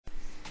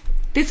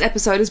This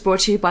episode is brought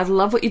to you by the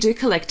Love What You Do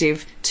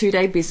Collective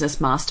 2-Day Business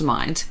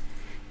Mastermind.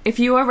 If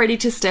you are ready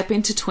to step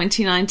into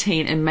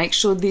 2019 and make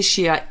sure this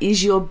year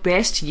is your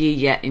best year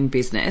yet in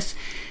business,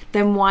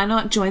 then why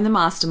not join the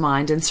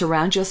mastermind and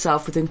surround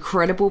yourself with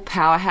incredible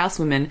powerhouse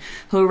women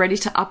who are ready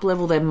to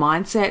uplevel their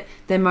mindset,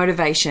 their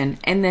motivation,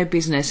 and their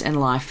business and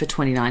life for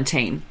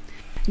 2019.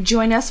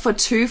 Join us for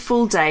 2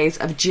 full days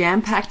of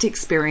jam-packed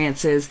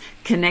experiences,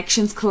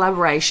 connections,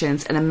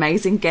 collaborations, and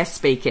amazing guest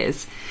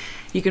speakers.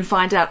 You can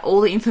find out all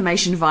the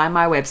information via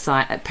my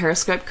website at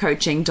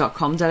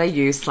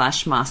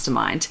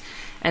periscopecoaching.com.au/mastermind.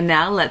 And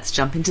now let's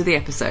jump into the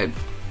episode.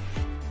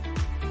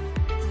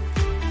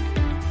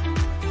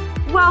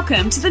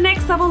 Welcome to the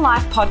Next Level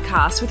Life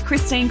podcast with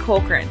Christine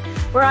Corcoran,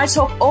 where I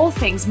talk all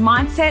things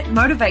mindset,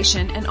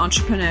 motivation, and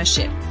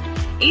entrepreneurship.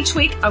 Each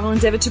week, I will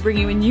endeavour to bring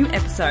you a new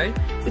episode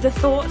with a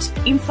thought,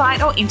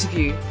 insight, or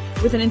interview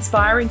with an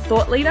inspiring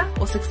thought leader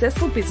or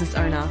successful business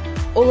owner,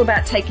 all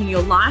about taking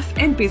your life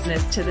and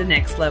business to the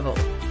next level.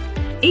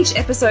 Each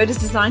episode is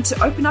designed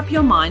to open up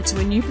your mind to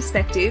a new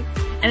perspective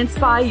and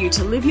inspire you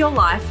to live your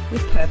life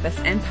with purpose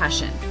and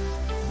passion.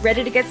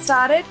 Ready to get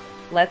started?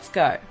 Let's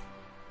go.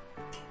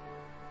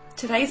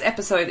 Today's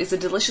episode is a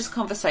delicious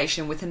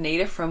conversation with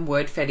Anita from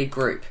Wordfetti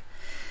Group.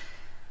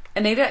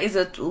 Anita is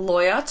a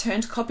lawyer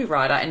turned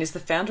copywriter and is the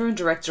founder and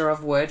director of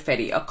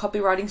Wordfetti, a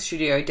copywriting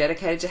studio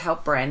dedicated to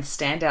help brands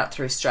stand out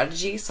through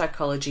strategy,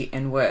 psychology,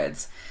 and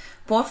words.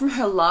 Born from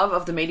her love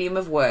of the medium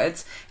of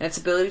words and its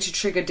ability to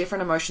trigger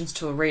different emotions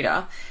to a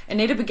reader,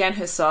 Anita began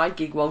her side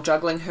gig while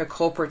juggling her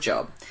corporate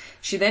job.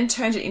 She then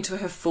turned it into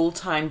her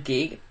full-time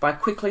gig by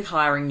quickly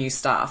hiring new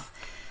staff.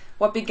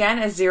 What began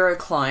as 0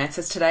 clients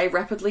has today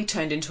rapidly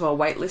turned into a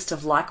waitlist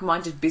of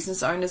like-minded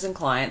business owners and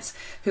clients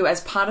who,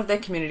 as part of their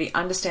community,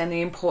 understand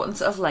the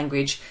importance of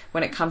language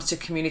when it comes to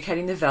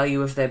communicating the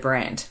value of their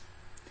brand.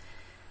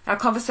 Our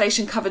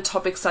conversation covered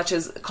topics such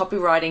as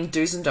copywriting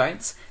do's and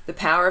don'ts, the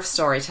power of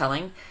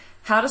storytelling,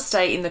 how to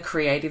stay in the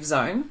creative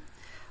zone,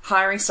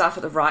 hiring staff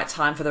at the right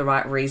time for the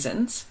right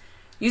reasons,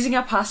 using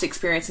our past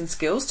experience and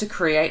skills to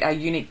create our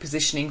unique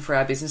positioning for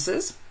our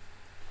businesses,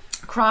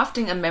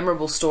 crafting a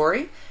memorable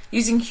story,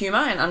 using humour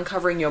and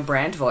uncovering your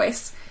brand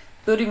voice,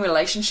 building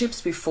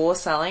relationships before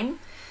selling,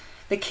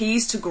 the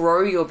keys to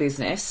grow your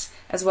business,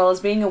 as well as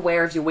being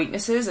aware of your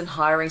weaknesses and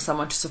hiring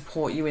someone to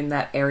support you in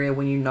that area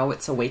when you know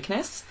it's a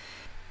weakness,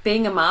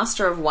 being a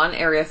master of one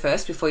area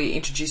first before you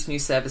introduce new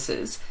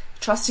services,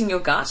 trusting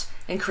your gut,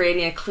 and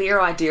creating a clear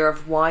idea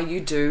of why you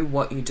do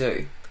what you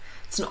do.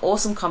 It's an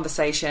awesome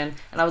conversation,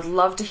 and I would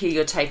love to hear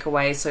your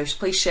takeaways, so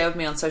please share with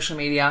me on social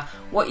media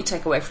what you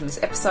take away from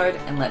this episode,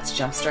 and let's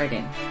jump straight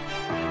in.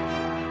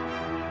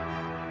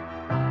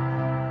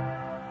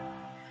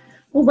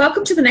 Well,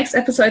 welcome to the next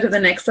episode of the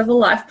Next Level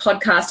Life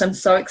podcast. I'm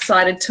so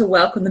excited to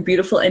welcome the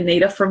beautiful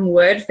Anita from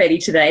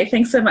Wordfetti today.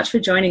 Thanks so much for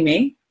joining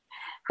me.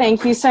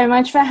 Thank you so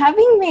much for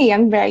having me.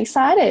 I'm very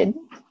excited.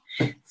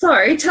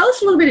 So tell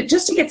us a little bit,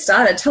 just to get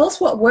started, tell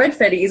us what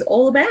Wordfetti is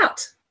all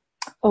about.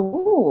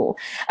 Oh,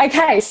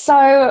 okay. So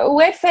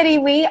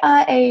Wordfetti, we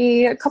are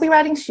a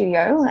copywriting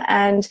studio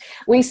and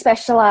we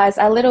specialize,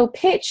 our little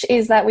pitch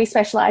is that we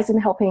specialize in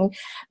helping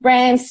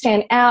brands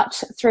stand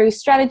out through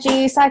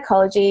strategy,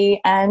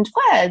 psychology, and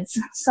words.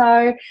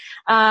 So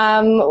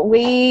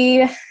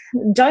we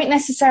don't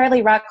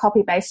necessarily write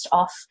copy based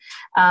off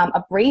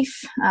a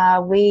brief.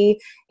 We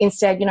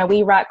instead,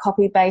 we write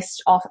copy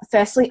based off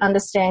firstly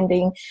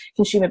understanding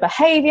consumer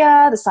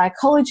behavior, the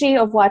psychology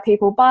of why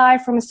people buy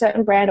from a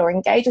certain brand or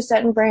engage a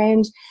certain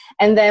brand,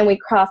 and then we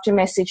craft a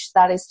message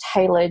that is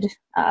tailored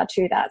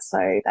to that.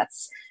 So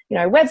that's,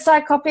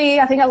 website copy.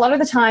 I think a lot of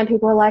the time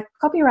people are like,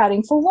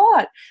 copywriting for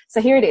what? So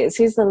here it is.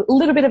 Here's a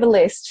little bit of a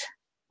list.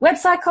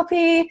 Website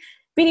copy,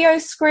 video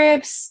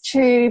scripts,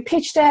 to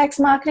pitch decks,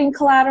 marketing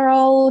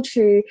collateral,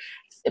 to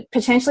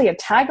potentially a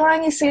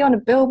tagline you see on a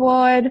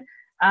billboard.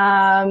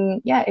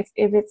 If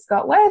it's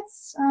got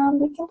words,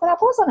 we can put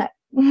applause on it.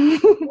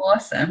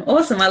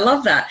 Awesome. I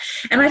love that.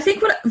 And I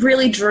think what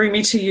really drew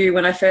me to you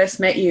when I first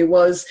met you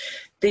was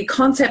the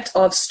concept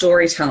of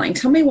storytelling.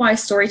 Tell me why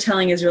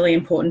storytelling is really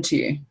important to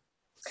you.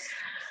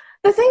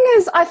 The thing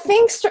is, I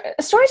think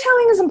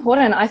storytelling is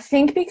important, I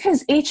think,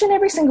 because each and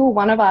every single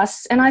one of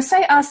us, and I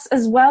say us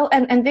as well,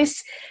 and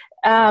this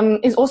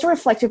is also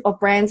reflective of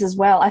brands as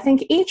well. I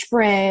think each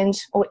brand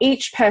or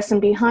each person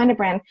behind a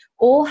brand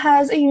all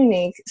has a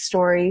unique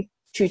story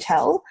to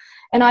tell.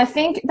 And I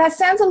think that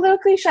sounds a little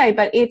cliche,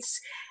 but it's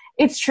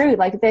true.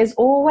 Like there's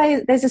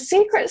a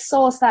secret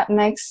sauce that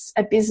makes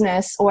a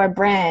business or a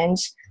brand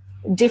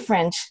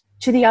different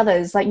to the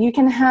others. Like you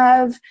can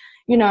have,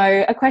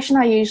 a question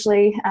I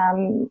usually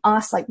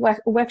ask like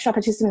workshop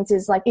participants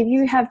is like, if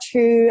you have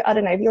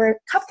if you're a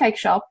cupcake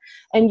shop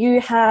and you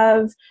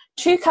have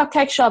two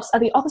cupcake shops are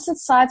the opposite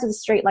sides of the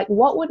street. Like,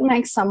 what would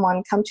make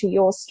someone come to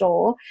your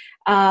store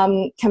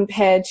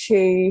compared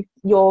to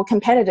your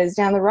competitors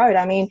down the road?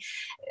 I mean,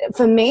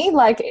 for me,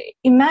 like,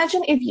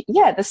 imagine if,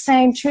 the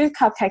same two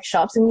cupcake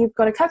shops, and you've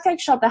got a cupcake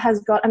shop that has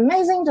got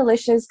amazing,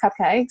 delicious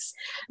cupcakes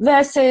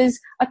versus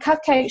a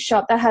cupcake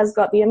shop that has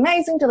got the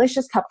amazing,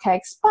 delicious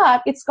cupcakes,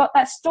 but it's got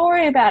that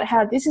story about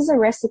how this is a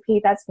recipe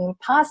that's been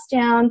passed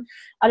down,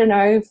 I don't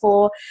know,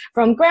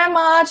 from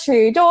grandma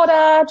to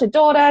daughter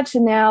to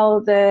now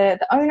the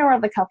owner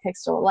of the cupcake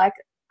store. Like,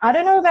 I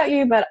don't know about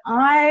you, but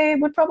I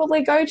would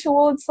probably go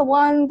towards the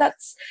one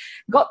that's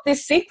got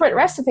this secret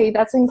recipe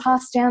that's been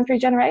passed down through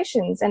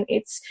generations. And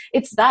it's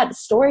that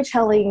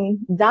storytelling,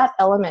 that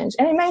element.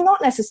 And it may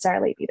not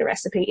necessarily be the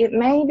recipe. It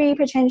may be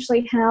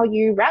potentially how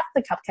you wrap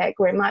the cupcake,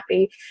 or it might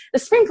be the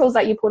sprinkles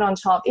that you put on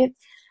top.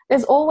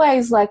 There's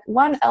always like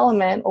one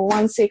element or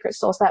one secret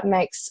sauce that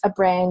makes a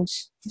brand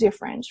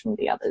different from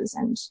the others.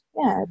 And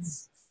yeah,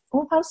 it's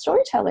all part of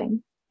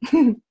storytelling.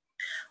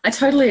 I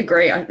totally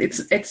agree.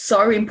 It's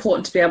so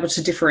important to be able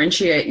to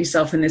differentiate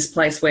yourself in this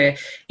place where,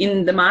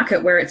 in the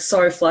market where it's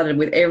so flooded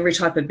with every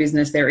type of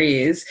business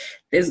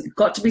there's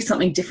got to be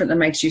something different that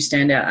makes you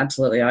stand out.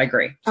 Absolutely. I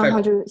agree.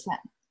 Totally. 100%.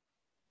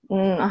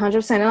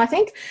 100%. And I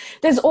think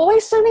there's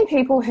always so many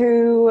people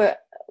who,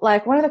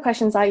 like, one of the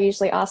questions I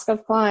usually ask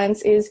of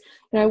clients is,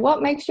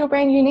 what makes your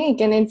brand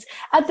unique? And it's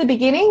at the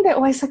beginning, they're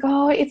always like,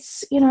 oh,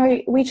 it's,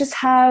 we just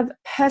have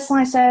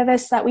personalized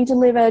service that we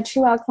deliver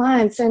to our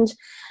clients. And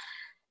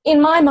in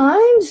my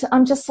mind,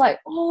 I'm just like,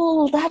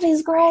 oh, that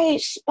is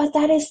great, but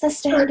that is the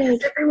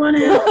standard. Everyone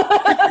else.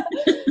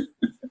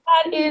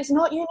 That is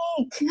not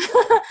unique.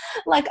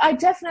 Like, I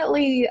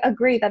definitely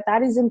agree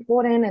that is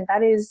important, and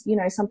that is,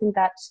 something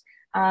that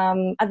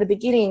at the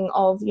beginning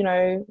of,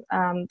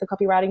 the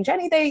copywriting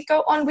journey they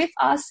go on with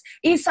us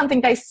is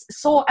something they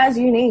saw as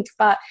unique,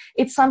 but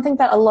it's something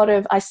that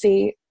I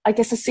see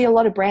a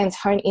lot of brands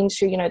hone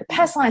into, the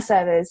personalized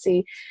service,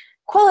 the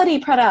quality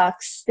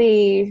products,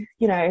 the,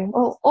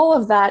 all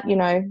of that,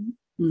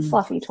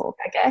 fluffy talk,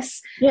 I guess.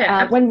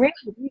 Yeah. When really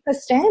the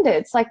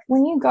standards, like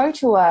when you go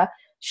to a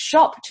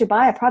shop to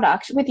buy a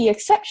product, with the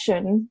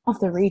exception of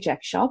the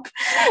reject shop,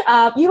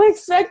 you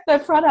expect the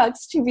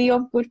products to be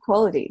of good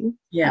quality.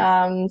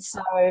 Yeah.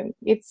 So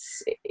it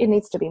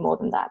needs to be more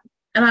than that.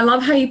 And I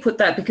love how you put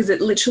that, because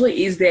it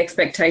literally is the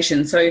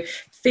expectation. So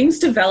things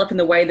develop in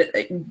the way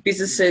that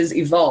businesses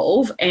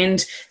evolve,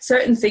 and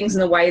certain things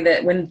in the way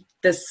that when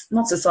this,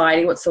 not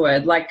society, what's the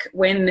word? Like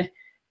when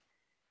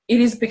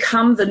it has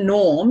become the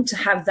norm to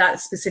have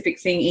that specific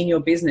thing in your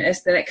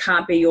business, then it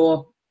can't be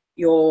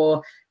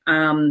your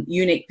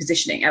unique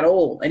positioning at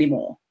all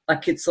anymore.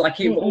 Like, it's like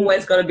you've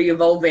always got to be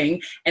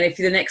evolving. And if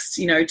the next,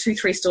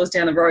 2-3 stores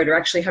down the road are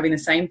actually having the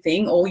same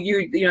thing, or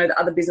the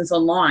other business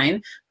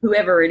online,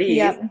 whoever it is,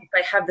 if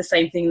they have the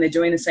same thing, they're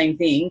doing the same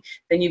thing,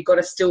 then you've got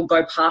to still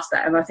go past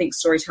that. And I think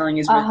storytelling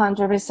is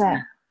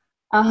 100%.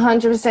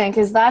 100%,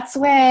 because that's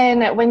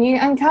when you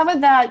uncover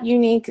that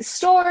unique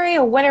story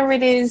or whatever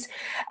it is.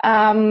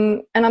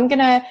 And I'm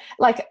gonna,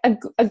 like,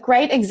 a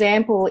great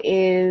example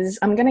is,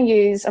 I'm gonna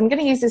use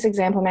this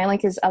example mainly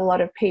because a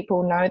lot of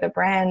people know the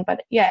brand,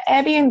 but yeah,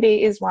 Airbnb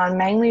is one,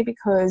 mainly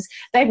because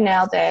they've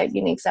nailed their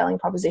unique selling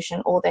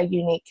proposition, or their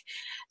unique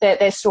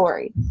their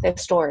story.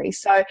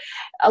 So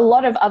a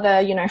lot of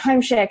other,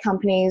 home share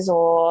companies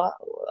or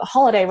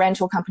holiday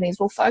rental companies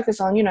will focus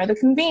on, the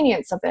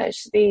convenience of it,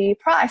 the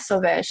price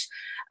of it,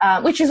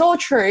 which is all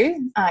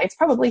true. It's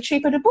probably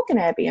cheaper to book an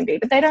Airbnb,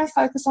 but they don't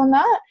focus on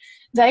that.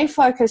 They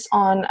focus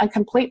on a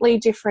completely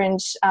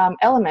different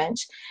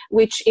element,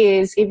 which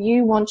is, if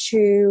you want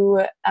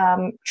to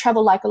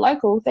travel like a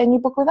local, then you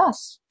book with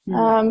us.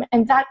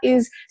 And that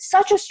is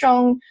such a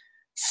strong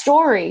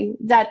story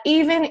that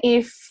even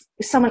if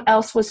someone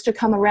else was to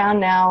come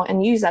around now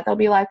and use that, they'll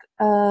be like,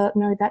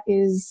 no, that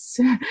is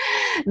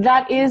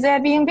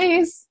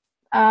Airbnb's.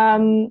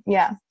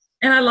 Yeah.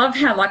 And I love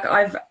how,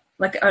 I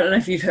don't know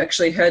if you've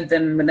actually heard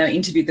them when they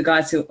interviewed the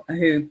guys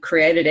who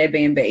created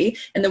Airbnb,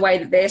 and the way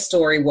that their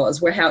story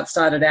was, where how it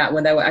started out,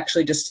 where they were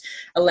actually just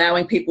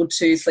allowing people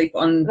to sleep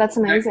on. That's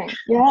amazing.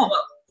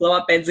 Blow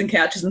up beds and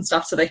couches and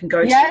stuff so they can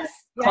go to a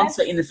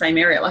concert in the same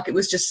area. Like, it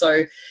was just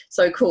so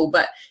cool.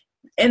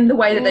 And the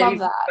way that they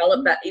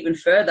developed that even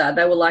further,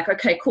 they were like,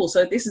 okay, cool.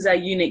 So this is our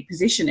unique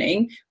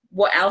positioning.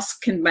 What else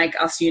can make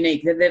us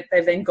unique?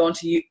 They've then gone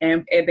to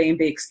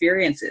Airbnb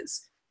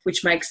experiences,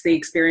 which makes the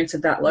experience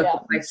of that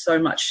local place so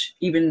much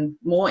even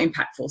more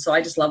impactful. So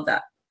I just love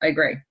that. I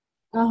agree.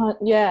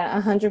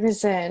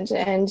 100%.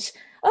 And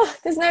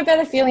there's no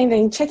better feeling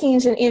than checking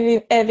into an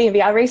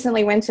Airbnb. I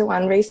recently went to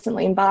one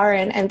in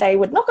Byron, and they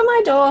would knock on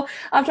my door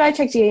after I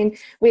checked in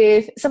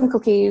with some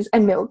cookies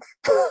and milk.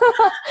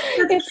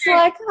 It's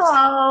like,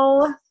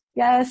 oh,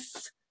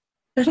 yes.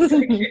 That's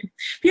so cute.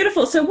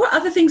 Beautiful. So what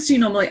other things do you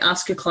normally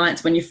ask your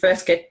clients when you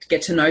first get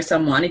to know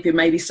someone? If you're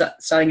maybe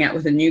starting out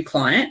with a new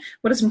client,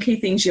 what are some key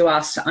things you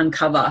ask to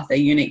uncover their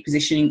unique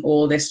positioning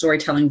or their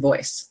storytelling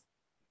voice?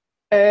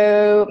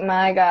 Oh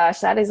my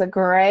gosh, that is a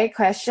great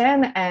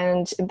question,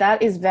 and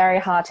that is very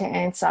hard to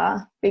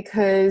answer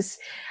because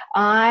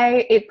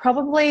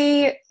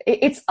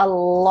it's a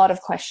lot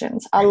of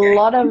questions, a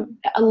lot of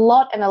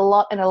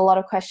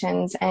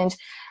questions, and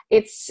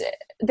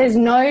there's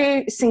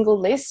no single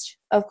list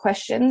of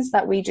questions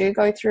that we do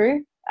go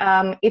through.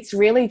 It's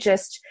really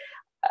just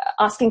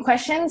asking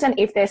questions, and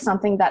if there's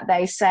something that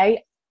they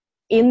say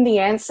in the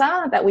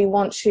answer that we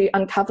want to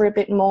uncover a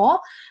bit more,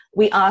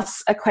 we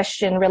ask a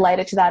question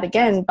related to that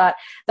again. But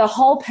the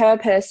whole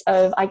purpose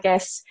of, I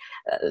guess,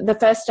 the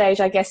first stage,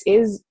 I guess,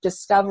 is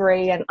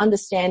discovery and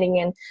understanding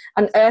and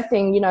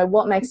unearthing,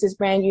 what makes this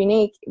brand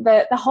unique.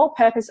 The whole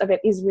purpose of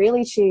it is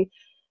really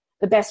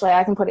the best way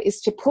I can put it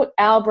is to put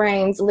our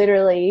brains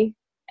literally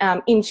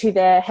into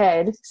their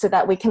head so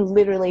that we can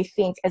literally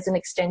think as an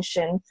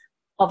extension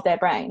of their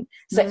brain.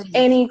 So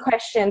any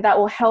question that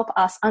will help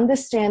us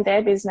understand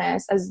their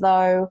business as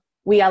though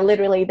we are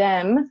literally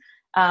them,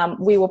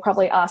 we will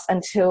probably ask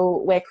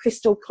until we're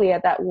crystal clear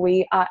that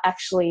we are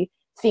actually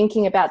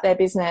thinking about their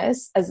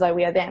business as though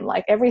we are them.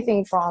 Like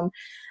everything from,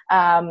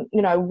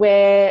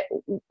 where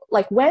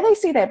they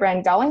see their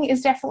brand going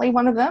is definitely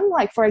one of them.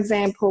 Like, for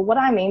example, what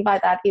I mean by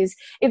that is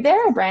if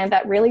they're a brand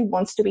that really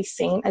wants to be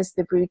seen as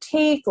the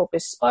boutique or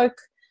bespoke,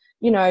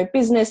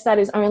 business that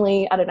is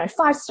only,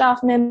 5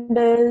 staff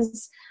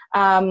members,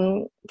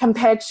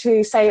 compared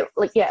to, say,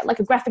 like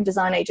a graphic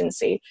design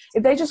agency.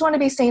 If they just want to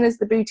be seen as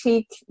the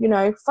boutique,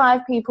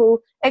 5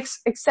 people,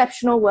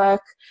 exceptional work,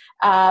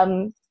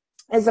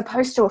 as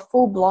opposed to a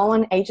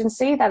full-blown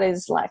agency that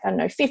is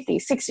 50,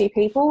 60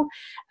 people,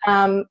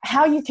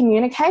 how you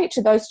communicate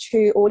to those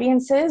two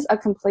audiences are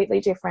completely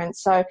different.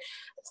 So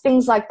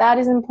things like that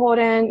is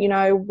important,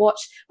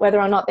 watch whether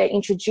or not they're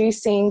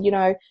introducing,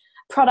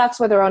 products,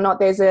 whether or not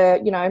there's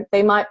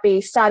they might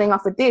be starting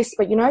off with this,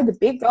 but the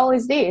big goal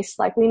is this.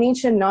 Like, we need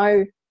to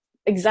know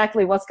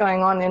exactly what's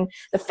going on in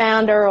the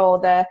founder or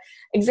the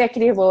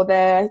executive or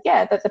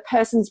the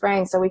person's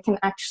brain, so we can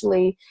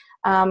actually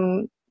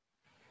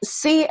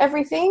see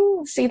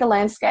everything, see the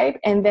landscape,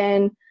 and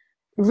then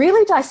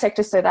really dissect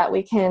it so that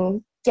we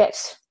can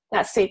get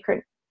that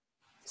secret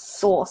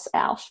sauce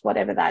out,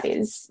 whatever that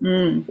is.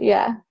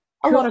 Yeah.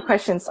 A lot of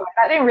questions. Sorry,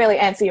 I didn't really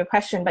answer your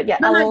question, but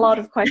lot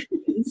of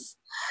questions.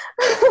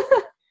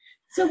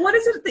 So what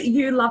is it that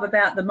you love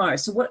about the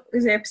most? So what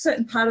is there a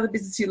certain part of the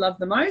business you love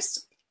the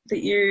most that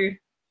you...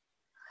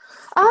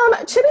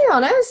 To be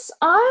honest,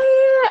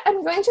 I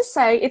am going to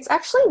say it's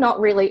actually not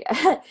really,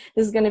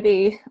 this is going to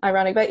be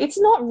ironic, but it's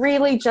not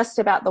really just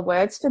about the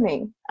words for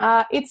me.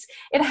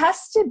 It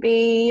has to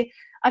be,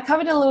 I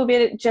covered it a little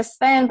bit just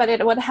then, but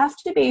it would have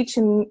to be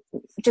to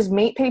just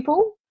meet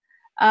people,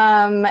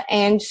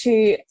 and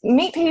to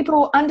meet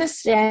people,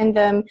 understand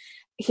them,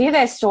 hear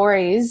their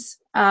stories,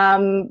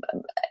 and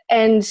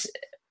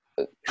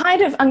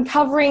kind of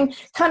uncovering,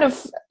 kind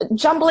of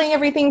jumbling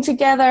everything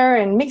together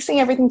and mixing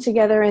everything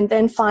together, and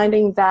then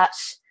finding that,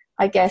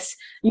 I guess,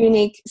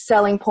 unique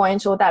selling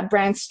point or that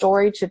brand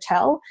story to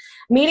tell.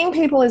 Meeting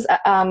people is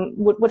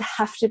would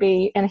have to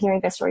be, and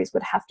hearing their stories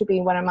would have to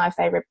be one of my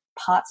favorite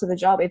parts of the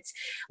job. It's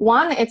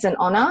one, it's an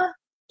honor.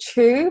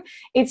 Two,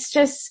 it's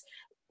just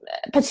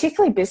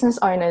particularly business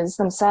owners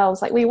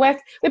themselves. Like, we're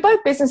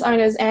both business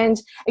owners and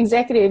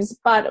executives,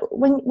 but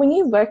when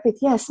you work with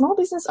small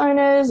business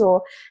owners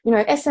or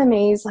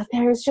SMEs, like,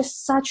 there is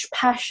just such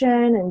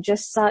passion and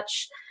just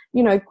such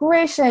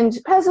grit and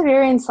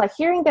perseverance. Like,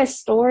 hearing their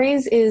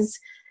stories is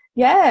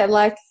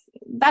like,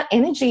 that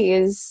energy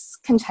is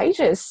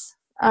contagious.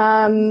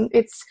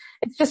 It's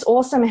just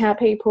awesome how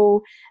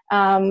people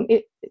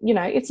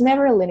it's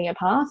never a linear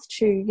path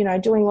to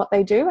doing what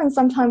they do. And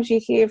sometimes you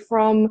hear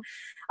from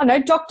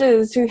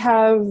doctors who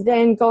have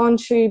then gone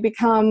to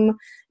become,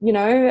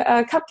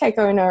 a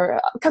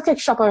cupcake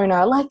shop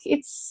owner. Like,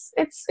 it's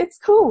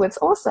cool. It's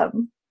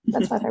awesome.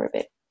 That's my favorite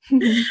bit.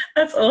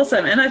 That's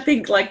awesome. And I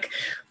think,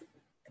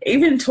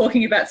 even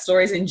talking about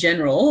stories in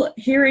general,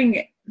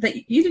 hearing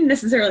that you didn't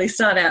necessarily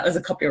start out as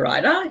a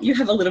copywriter, you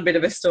have a little bit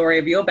of a story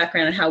of your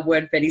background and how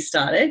Wordfetti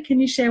started. Can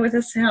you share with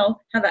us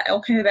how that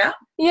all came about?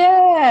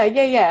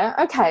 Yeah.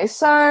 Okay.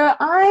 So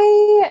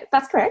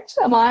that's correct.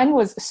 Mine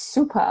was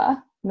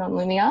super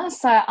non-linear.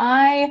 So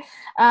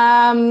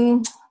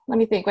let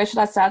me think, where should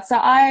I start? So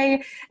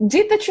I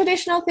did the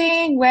traditional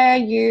thing where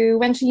you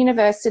went to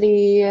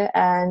university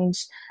and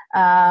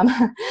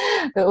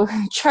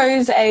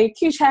chose a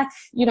QTAC,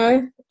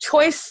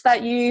 choice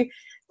that you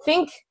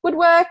think would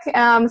work.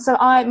 So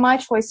my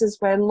choices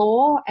were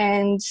law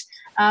and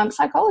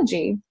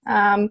psychology.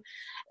 And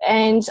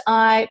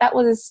that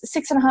was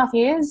 6.5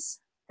 years.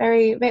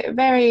 Very,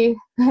 very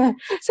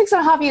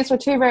 6.5 years for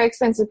 2 very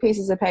expensive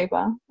pieces of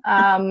paper.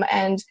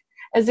 And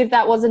as if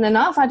that wasn't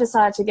enough, I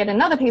decided to get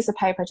another piece of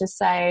paper to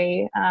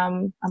say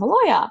I'm a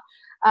lawyer.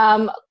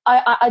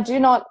 I do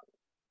not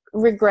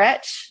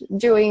regret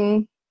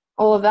doing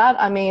all of that.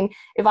 I mean,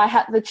 if I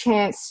had the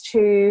chance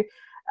to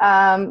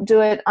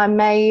do it, I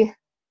may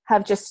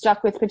have just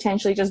stuck with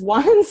potentially just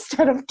 1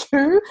 instead of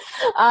 2.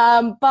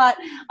 But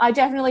I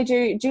definitely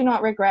do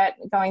not regret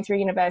going through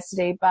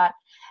university. But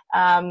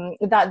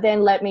that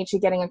then led me to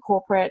getting a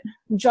corporate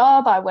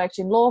job. I worked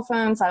in law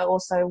firms. I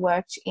also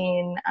worked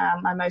in,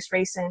 my most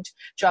recent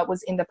job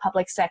was in the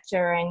public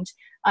sector, and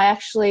I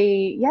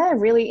actually,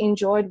 really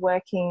enjoyed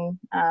working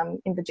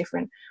in the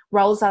different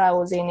roles that I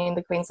was in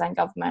the Queensland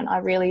government. I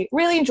really,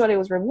 really enjoyed it. It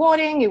was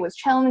rewarding. It was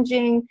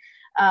challenging.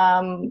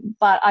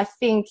 But I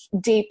think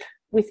deep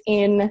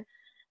within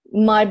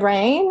my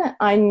brain,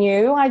 I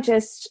knew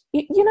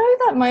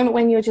that moment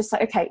when you're just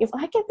like, okay, if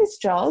I get this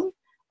job,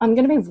 I'm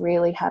going to be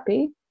really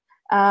happy.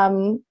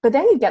 But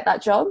then you get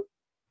that job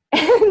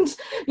and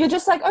you're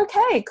just like,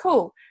 okay,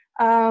 cool.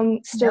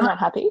 Still not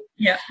happy.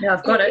 Yeah, now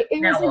I've got it.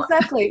 It was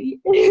exactly,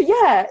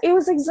 it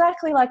was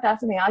exactly like that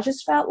for me. I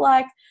just felt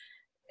like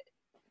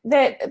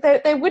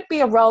there would be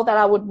a role that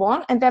I would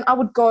want, and then I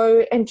would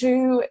go and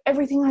do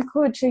everything I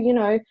could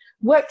to,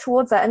 work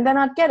towards that, and then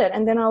I'd get it,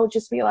 and then I would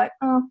just be like,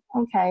 oh,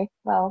 okay,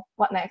 well,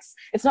 what next?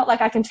 It's not like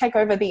I can take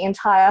over the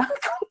entire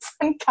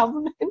Queensland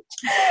government.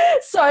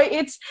 So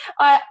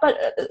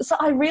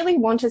I really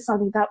wanted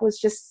something that was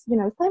just,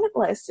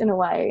 limitless in a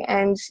way.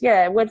 And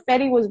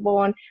Wordfetti was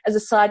born as a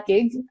side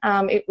gig.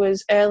 It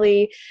was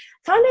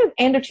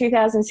end of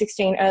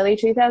 2016, early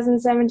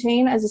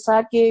 2017 as a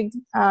side gig.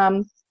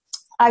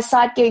 I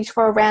side gigged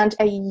for around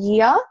a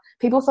year.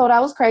 People thought I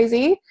was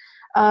crazy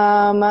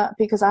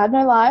because I had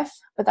no life,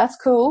 but that's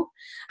cool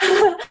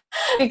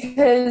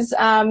because,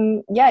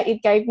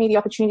 it gave me the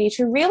opportunity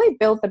to really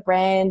build the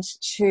brand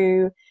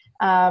to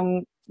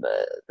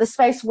the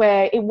space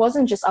where it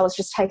wasn't just I was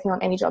just taking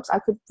on any jobs. I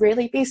could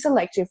really be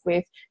selective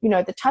with,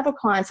 the type of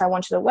clients I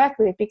wanted to work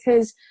with,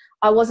 because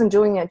I wasn't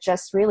doing it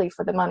just really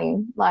for the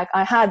money. Like,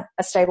 I had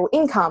a stable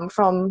income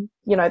from,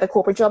 the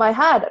corporate job I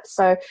had.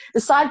 So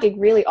the side gig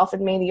really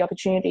offered me the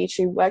opportunity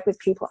to work with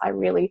people I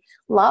really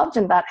loved,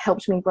 and that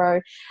helped me grow,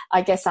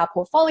 I guess, our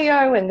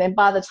portfolio. And then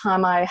by the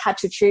time I had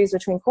to choose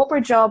between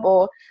corporate job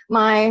or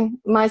my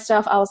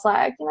stuff, I was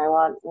like, you know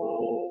what,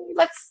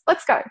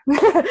 let's go.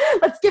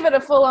 Let's give it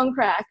a full on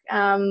crack.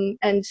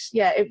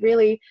 It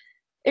really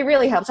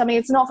helps. I mean,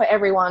 it's not for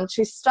everyone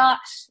to start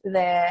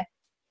their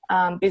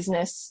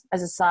business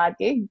as a side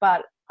gig,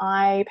 but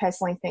I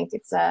personally think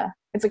it's a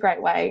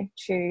great way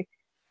to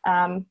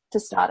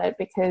start it,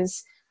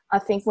 because I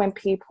think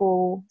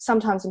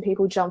sometimes when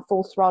people jump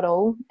full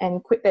throttle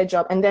and quit their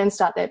job and then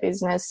start their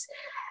business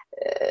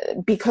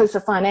because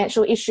of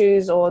financial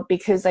issues, or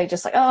because they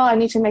just like, oh, I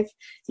need to make,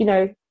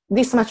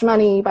 this much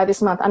money by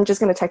this month, I'm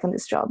just going to take on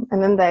this job.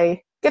 And then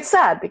they get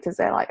sad because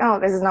they're like, oh,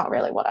 this is not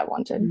really what I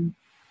wanted.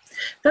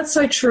 That's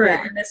so true.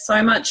 Yeah. And there's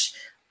so much.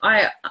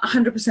 I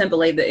 100%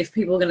 believe that if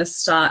people are going to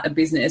start a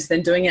business,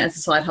 then doing it as a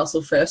side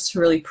hustle first to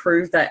really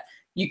prove that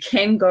you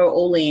can go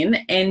all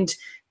in, and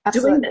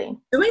doing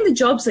the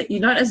jobs that you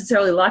don't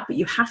necessarily like but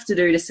you have to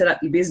do to set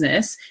up your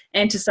business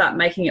and to start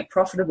making it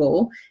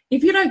profitable.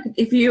 If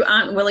you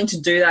aren't willing to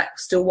do that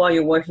still while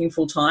you're working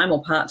full time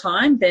or part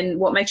time, then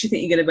what makes you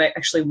think you're going to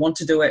actually want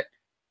to do it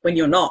when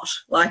you're not?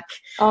 Like,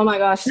 oh my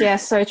gosh, yeah,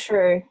 so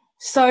true.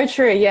 So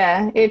true,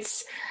 yeah.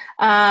 It's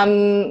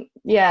I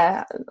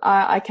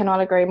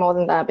cannot agree more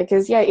than that,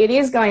 because it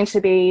is going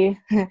to be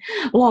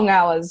long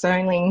hours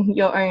owning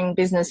your own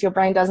business. Your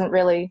brain doesn't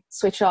really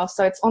switch off,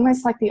 so it's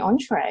almost like the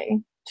entree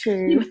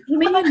to. You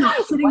mean you're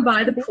not sitting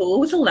by the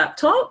pool with a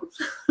laptop?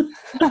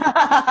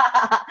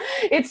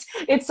 It's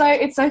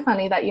so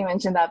funny that you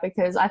mentioned that,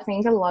 because I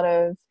think I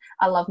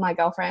love my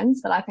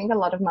girlfriends, but I think a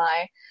lot of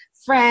my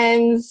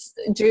friends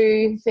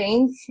do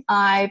think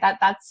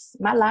that's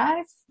my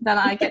life, that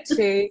I get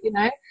to,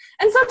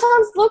 and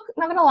sometimes, look,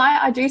 not going to lie,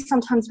 I do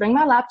sometimes bring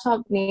my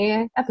laptop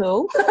near a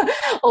pool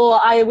or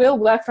I will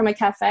work from a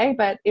cafe,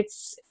 but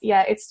it's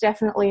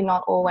definitely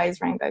not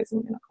always rainbows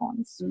and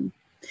unicorns.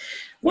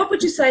 What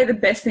would you say the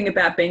best thing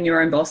about being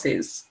your own boss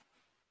is?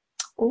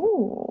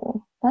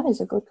 Oh, that is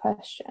a good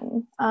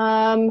question.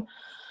 I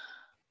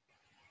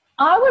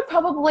would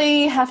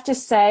probably have to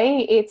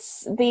say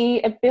it's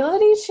the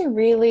ability to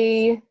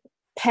really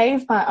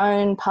pave my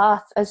own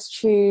path as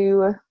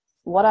to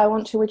what I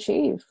want to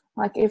achieve.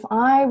 Like, if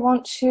I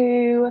want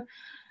to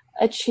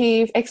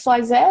achieve X,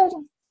 Y, Z,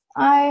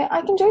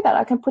 I can do that.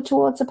 I can put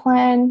towards a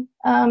plan.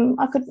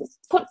 I could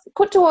put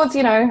towards,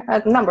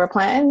 a number of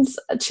plans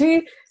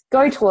to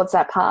go towards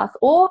that path.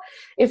 Or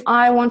if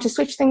I want to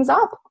switch things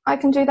up, I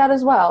can do that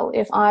as well.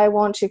 If I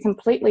want to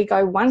completely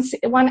go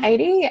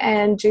 180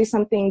 and do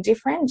something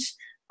different,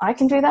 I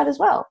can do that as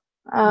well.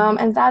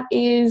 And that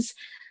is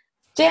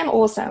damn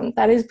awesome.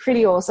 That is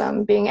pretty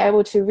awesome, being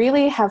able to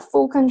really have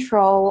full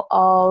control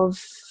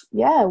of,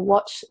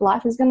 what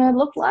life is going to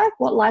look like,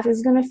 what life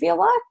is going to feel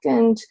like,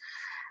 and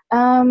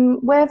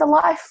where the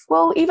life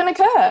will even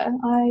occur.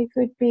 I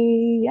could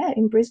be,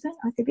 in Brisbane.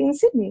 I could be in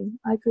Sydney.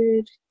 I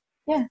could,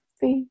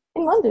 be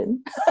in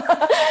London.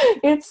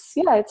 It's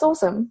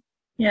awesome.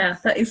 Yeah,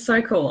 that is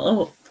so cool.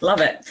 Oh,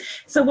 love it.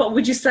 So what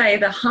would you say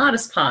the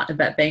hardest part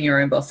about being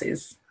your own boss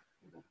is?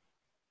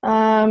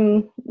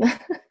 There's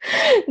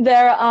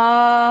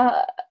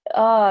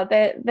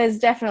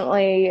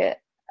definitely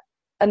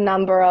a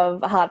number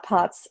of hard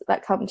parts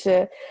that come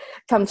to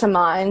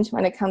mind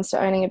when it comes to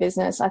owning a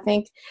business. I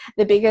think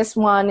the biggest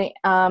one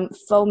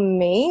for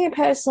me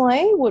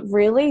personally would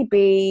really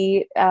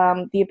be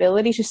the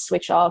ability to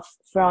switch off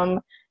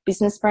from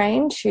business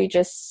brain to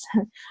just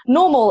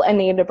normal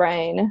Anita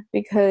brain,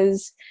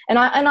 because and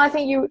I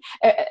think you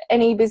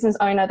any business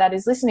owner that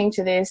is listening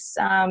to this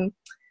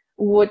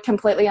would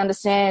completely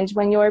understand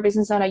when you're a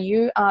business owner,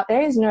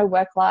 there is no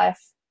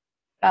work-life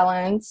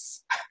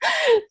balance.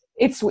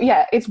 It's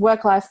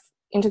work-life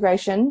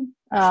integration.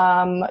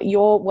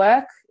 Your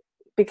work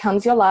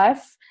becomes your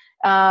life.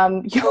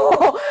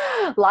 Your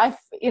life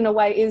in a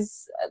way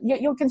is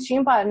you're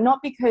consumed by it, not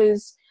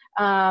because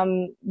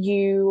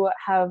you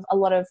have a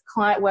lot of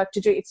client work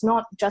to do. It's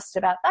not just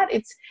about that.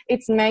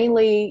 It's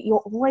mainly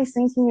you're always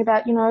thinking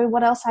about,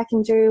 what else I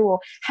can do, or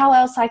how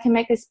else I can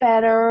make this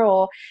better,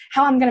 or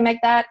how I'm going to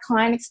make that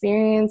client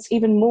experience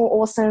even more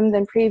awesome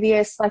than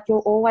previous. Like, you're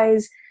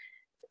always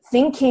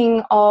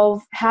thinking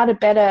of how to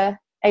better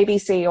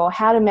ABC, or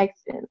how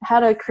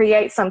to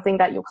create something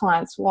that your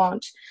clients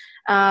want.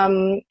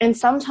 And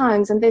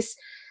sometimes, and this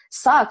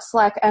sucks,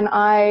 and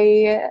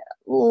I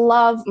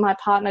love my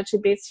partner to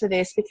bits for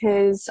this,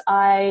 because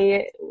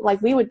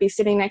we would be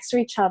sitting next to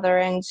each other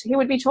and he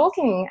would be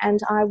talking and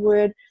I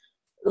would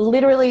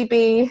literally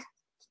be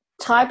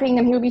typing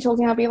and he would be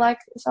talking. I'd be like,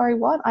 sorry,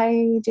 what?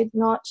 I did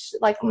not,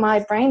 my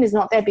brain is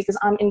not there because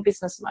I'm in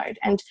business mode.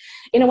 And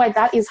in a way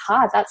that is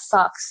hard. That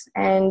sucks.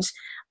 And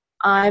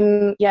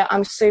I'm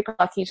super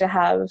lucky to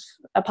have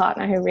a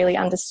partner who really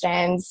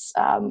understands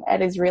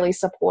and is really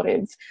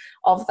supportive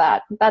of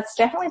that. That's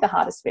definitely the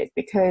hardest bit,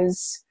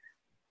 because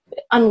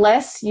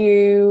unless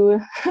you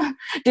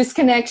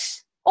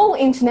disconnect all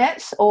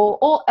internet or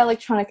all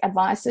electronic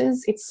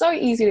advices, it's so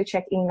easy to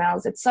check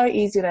emails. It's so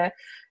easy to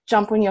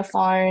jump on your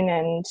phone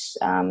and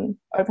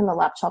open the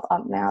laptop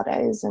up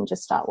nowadays and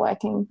just start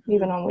working,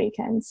 even on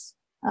weekends.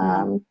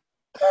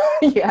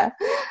 Yeah.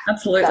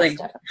 Absolutely.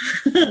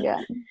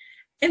 Yeah.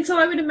 And so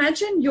I would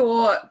imagine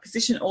your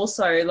position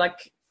also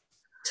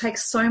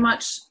takes so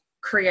much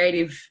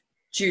creative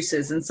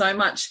juices and so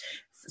much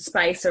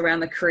space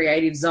around the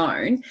creative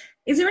zone.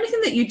 Is there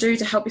anything that you do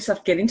to help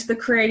yourself get into the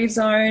creative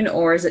zone,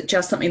 or is it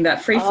just something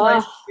that free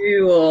flows to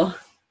you? Or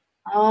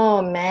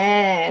Oh,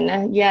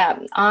 man. Yeah,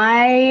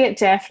 I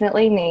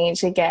definitely need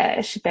to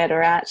get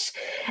better at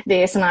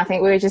this. And I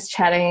think we were just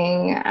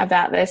chatting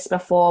about this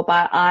before,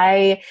 but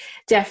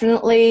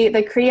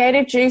the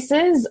creative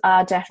juices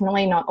are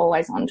definitely not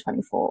always on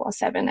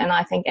 24/7. And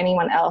I think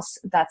anyone else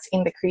that's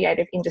in the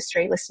creative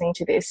industry listening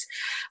to this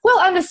will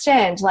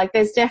understand.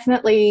 There's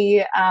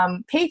definitely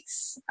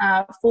peaks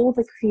for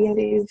the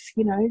creative,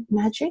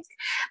 magic,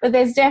 but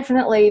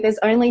there's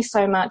only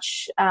so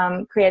much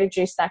creative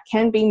juice that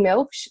can be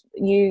milked.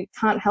 You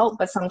can't help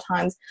but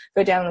sometimes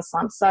go down the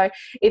slump. So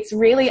it's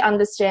really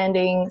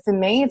understanding, for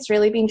me, it's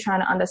really been trying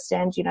to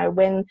understand,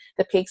 when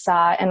the peaks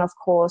are, and of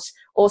course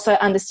also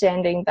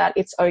understanding that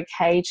it's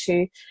okay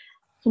to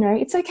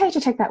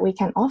take that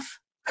weekend off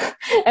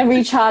and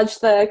recharge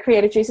the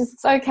creative juices.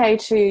 It's okay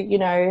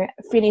to,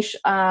 finish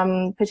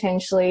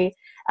potentially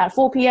at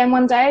 4 p.m.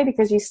 one day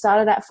because you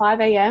started at 5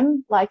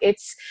 a.m.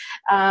 It's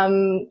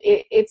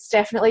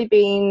definitely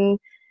been,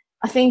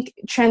 I think,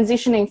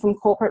 transitioning from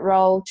corporate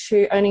role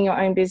to owning your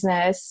own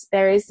business.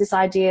 There is this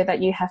idea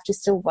that you have to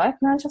still work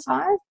 9 to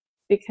 5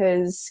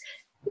 because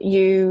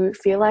you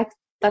feel like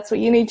that's what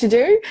you need to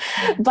do.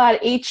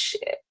 But each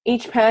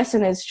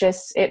person is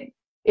just,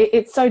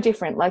 it's so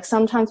different.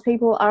 Sometimes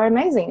people are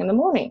amazing in the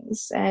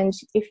mornings, and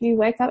if you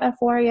wake up at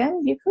 4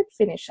 a.m., you could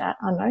finish at,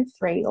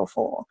 3 or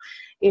 4.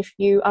 If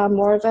you are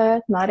more of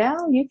a night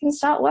owl, you can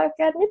start work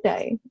at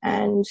midday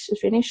and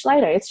finish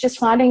later. It's just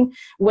finding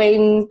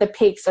when the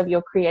peaks of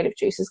your creative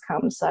juices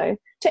come. So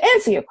to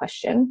answer your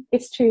question,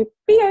 it's to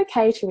be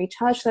okay to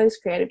recharge those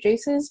creative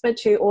juices, but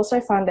to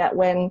also find out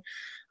when,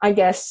 I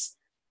guess,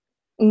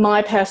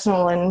 my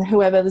personal and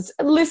whoever's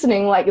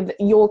listening,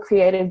 your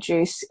creative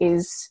juice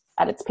is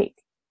at its peak.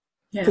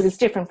 Yeah. Because it's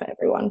different for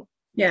everyone.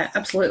 Yeah,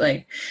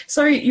 absolutely.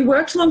 So you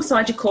worked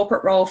alongside your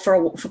corporate role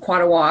for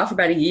quite a while, for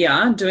about a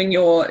year, doing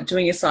your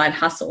side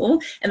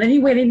hustle, and then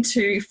you went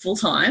into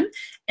full-time.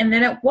 And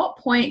then at what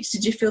point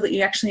did you feel that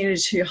you actually needed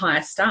to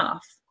hire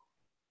staff?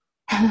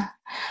 I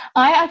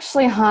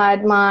actually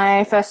hired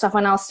my first staff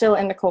when I was still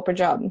in the corporate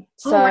job.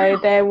 So so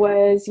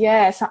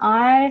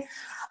I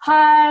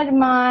hired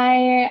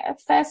my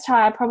first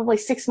hire probably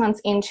 6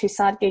 months into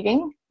side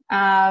gigging.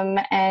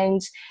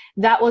 And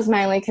that was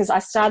mainly because I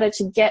started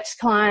to get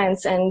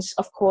clients, and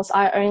of course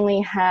I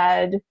only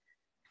had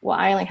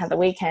the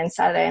weekend,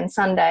 Saturday and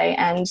Sunday,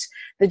 and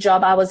the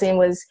job I was in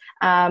was,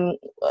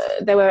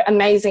 they were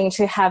amazing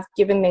to have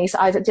given me. So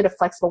I did a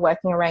flexible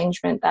working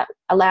arrangement that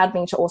allowed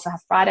me to also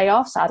have Friday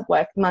off. So I'd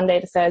work Monday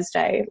to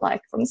Thursday,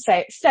 from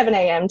say 7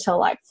 a.m.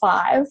 till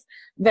 5,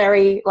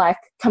 very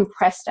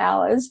compressed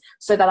hours,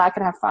 so that I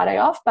could have Friday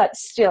off. But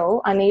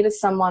still, I needed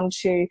someone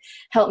to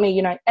help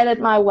me, edit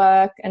my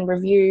work and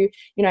review,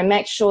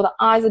 make sure the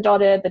I's are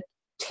dotted, the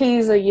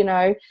T's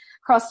are,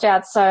 crossed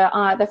out. So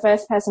the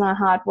first person I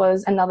hired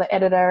was another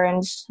editor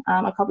and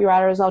a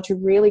copywriter as well to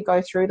really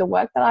go through the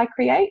work that I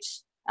create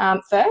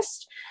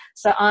first.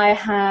 So I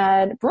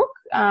had Brooke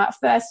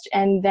first,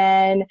 and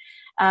then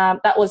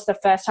that was the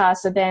first hire.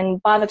 So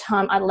then by the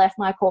time I left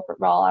my corporate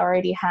role, I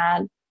already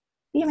had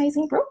the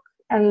amazing Brooke.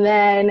 And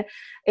then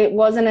it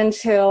wasn't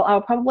until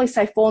I'll probably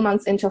say 4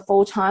 months into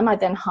full-time, I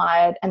then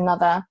hired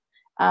another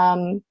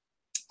copywriter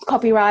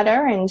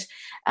and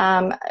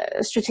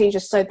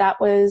strategist. So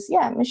that was,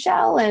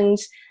 Michelle. And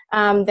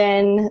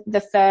then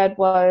the third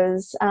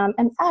was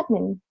an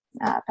admin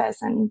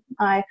person.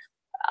 I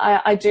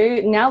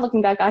do, now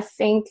looking back, I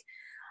think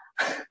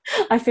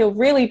I feel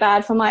really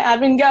bad for my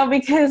admin girl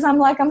because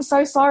I'm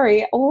so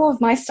sorry. All of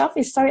my stuff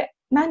is so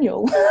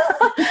manual.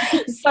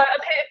 So a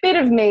bit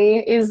of me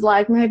is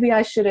like, maybe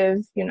I should have,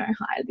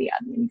 hired the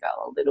admin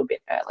girl a little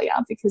bit earlier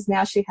because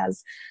now she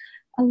has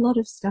a lot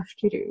of stuff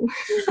to do.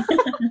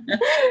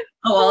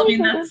 Oh,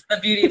 well, that's the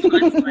beauty of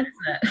hindsight,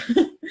 isn't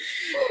it?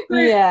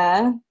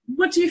 Yeah.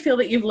 What do you feel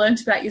that you've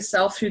learned about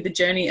yourself through the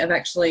journey of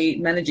actually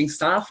managing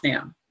staff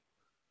now?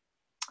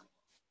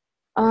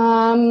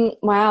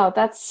 Wow,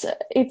 it's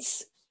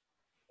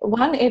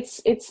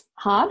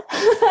hard.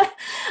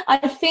 I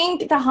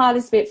think the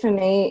hardest bit for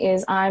me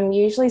is I'm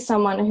usually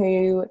someone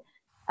who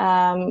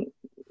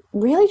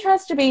really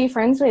tries to be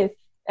friends with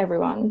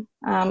everyone.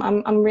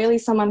 I'm really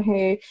someone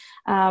who,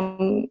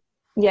 I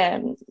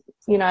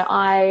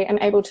am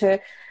able to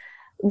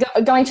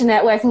going to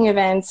networking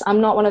events. I'm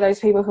not one of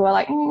those people who are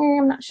like,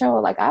 I'm not sure.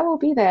 Like, I will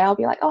be there. I'll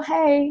be like, oh,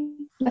 hey,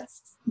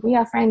 we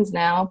are friends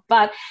now.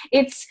 But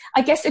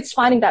I guess it's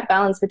finding that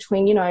balance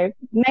between,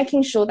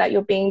 making sure that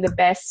you're being the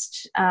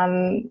best,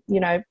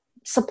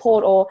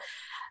 support or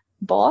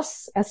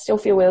boss. I still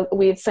feel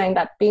weird saying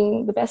that,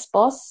 being the best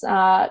boss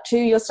to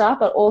your staff,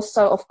 but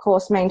also, of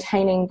course,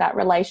 maintaining that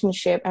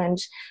relationship and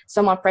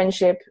somewhat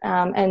friendship,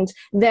 and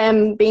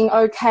them being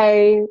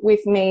okay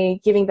with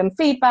me giving them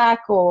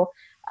feedback, or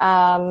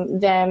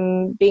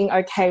them being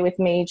okay with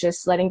me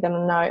just letting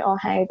them know, oh,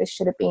 hey, this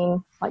should have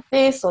been like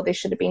this, or this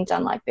should have been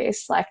done like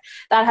this. Like,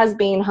 that has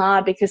been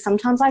hard because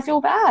sometimes I feel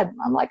bad.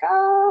 I'm like,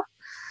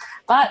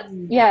 but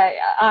yeah,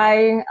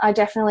 I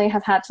definitely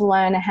have had to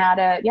learn how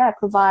to,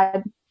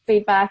 provide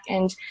feedback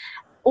and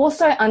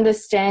also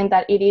understand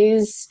that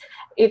it's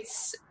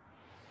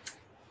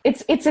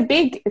a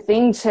big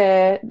thing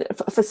for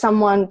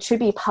someone to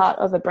be part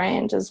of a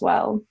brand as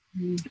well.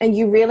 And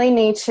you really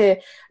need to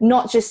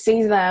not just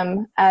see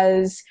them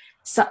as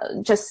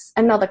just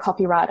another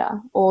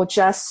copywriter or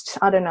just,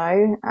 I don't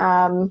know,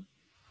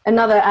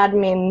 another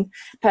admin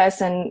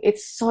person.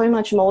 It's so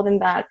much more than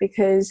that,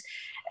 because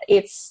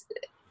you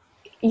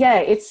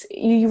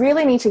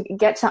really need to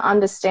get to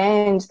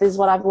understand, this is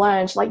what I've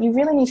learned, like, you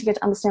really need to get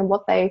to understand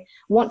what they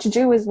want to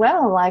do as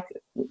well. Like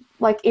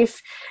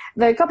if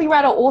the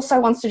copywriter also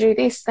wants to do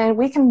this, then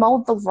we can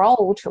mold the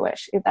role to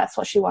it if that's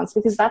what she wants,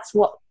 because that's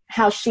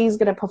how she's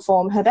going to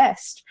perform her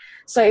best.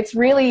 So it's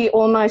really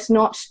almost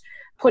not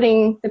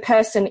putting the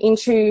person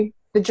into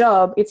the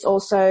job, it's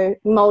also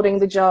molding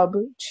the job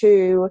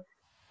to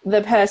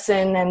the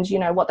person and,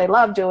 what they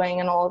love doing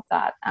and all of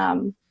that.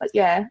 But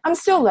yeah, I'm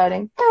still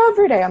learning.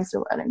 Every day I'm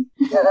still learning.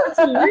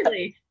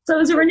 Absolutely. So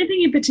is there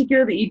anything in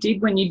particular that you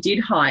did when you did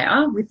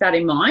hire with that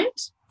in mind?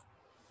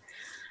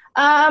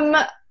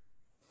 For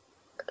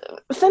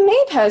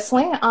me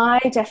personally, I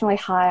definitely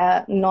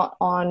hire not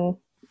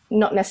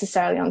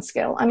necessarily on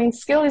skill. I mean,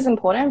 skill is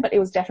important, but it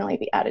was definitely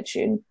the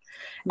attitude.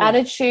 Yeah.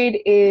 Attitude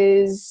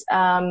is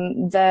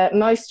the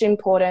most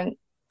important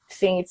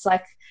thing. It's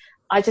like,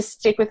 I just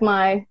stick with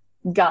my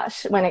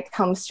gut when it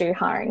comes to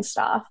hiring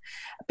staff,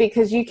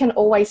 because you can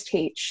always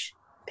teach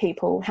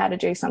people how to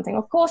do something.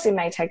 Of course, it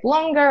may take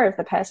longer if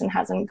the person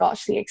hasn't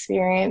got the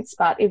experience,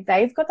 but if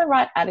they've got the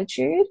right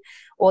attitude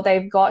or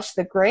they've got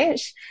the grit,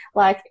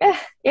 like,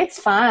 it's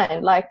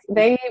fine. Like,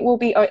 they'll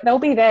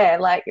be there,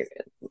 like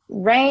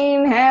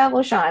rain, hail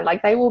or shine,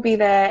 like they will be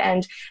there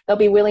and they'll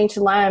be willing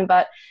to learn.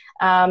 But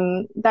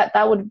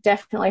that would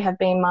definitely have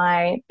been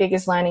my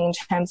biggest learning in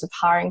terms of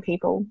hiring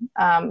people,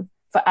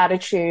 for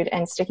attitude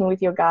and sticking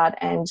with your gut,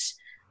 and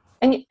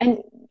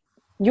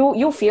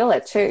you'll feel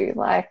it too.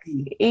 Like,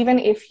 even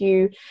if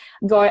you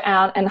go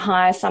out and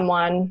hire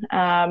someone,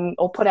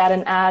 or put out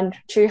an ad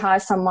to hire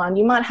someone,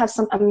 you might have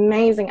some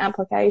amazing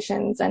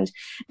applications. And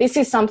this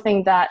is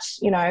something that,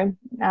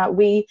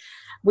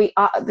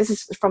 this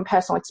is from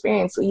personal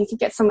experience. You could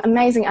get some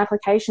amazing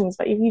applications,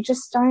 but if you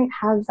just don't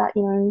have that,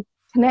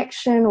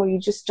 connection, or you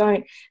just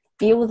don't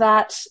feel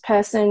that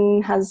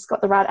person has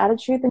got the right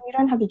attitude, then you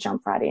don't have to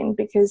jump right in,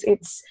 because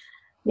if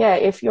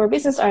you're a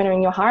business owner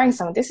and you're hiring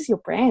someone, this is your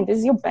brand, this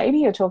is your baby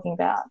you're talking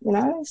about,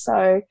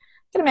 so you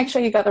got to make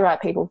sure you got the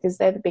right people, because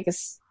they're the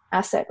biggest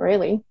asset,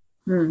 really.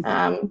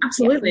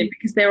 Absolutely,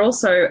 because they're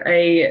also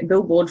a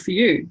billboard for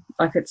you.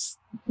 Like, it's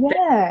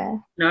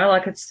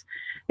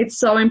it's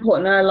so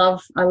important. And I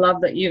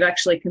love that you've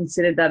actually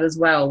considered that as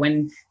well.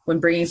 When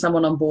bringing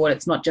someone on board,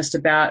 it's not just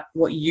about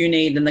what you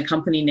need and the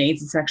company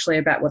needs. It's actually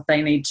about what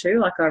they need too.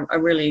 Like, I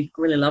really,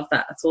 really love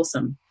that. That's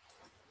awesome.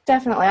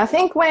 Definitely. I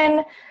think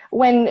when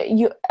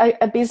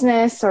a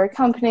business or a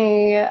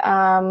company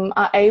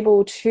are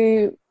able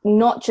to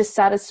not just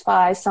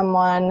satisfy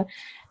someone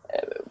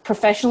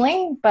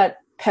professionally, but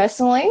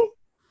personally,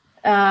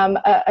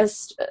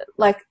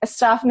 like a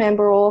staff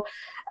member or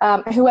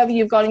whoever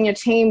you've got in your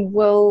team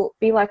will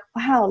be like,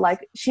 wow,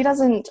 like she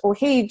doesn't or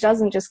he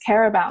doesn't just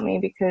care about me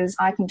because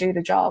I can do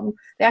the job.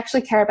 They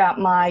actually care about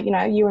my,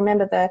 you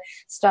remember the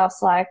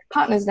stuff's like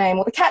partner's name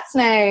or the cat's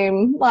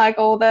name, like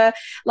all the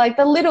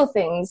little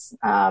things.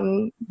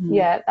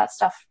 Yeah, that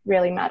stuff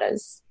really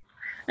matters.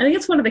 I think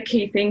it's one of the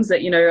key things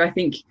that, I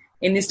think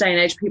in this day and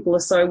age, people are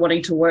so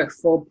wanting to work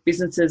for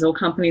businesses or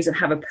companies that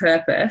have a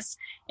purpose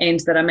and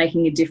that are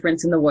making a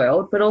difference in the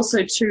world, but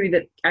also too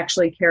that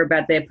actually care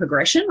about their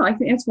progression. I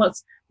think that's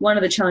what's one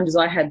of the challenges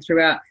I had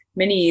throughout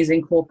many years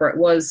in corporate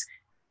was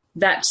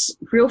that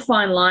real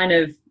fine line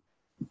of,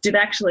 do they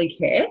actually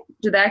care?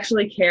 Do they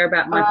actually care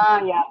about my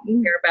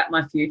care about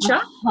my future?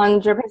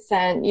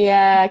 100%.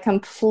 Yeah,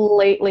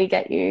 completely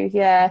get you.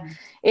 Yeah.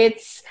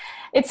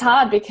 It's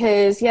hard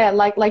because,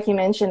 like you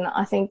mentioned,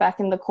 I think back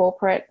in the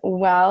corporate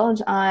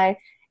world,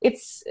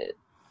 it's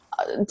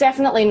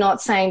definitely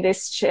not saying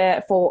this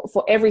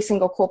for every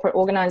single corporate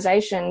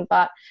organization,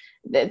 but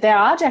there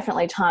are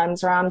definitely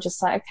times where I'm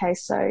just like, okay,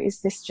 so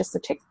is this just a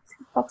tick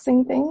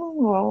boxing thing,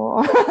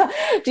 or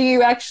do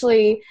you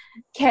actually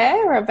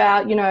care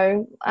about,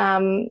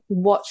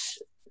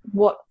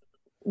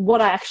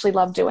 what I actually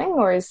love doing,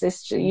 or is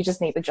this you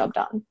just need the job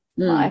done?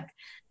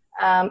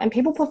 And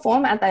people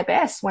perform at their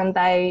best when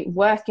they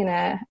work in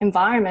an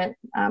environment.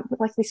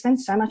 Like we spend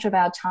so much of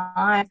our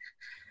time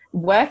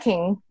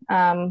working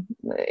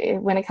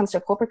when it comes to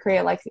a corporate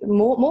career, like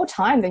more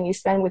time than you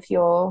spend with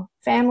your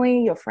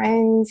family, your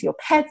friends, your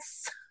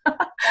pets.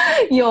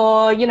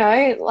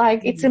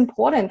 It's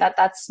important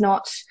that's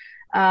not,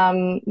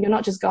 you're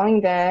not just going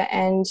there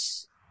and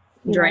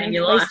draining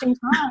your life. Wasting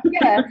time.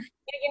 Yeah.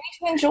 You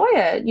need to enjoy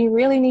it. You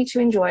really need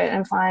to enjoy it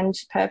and find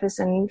purpose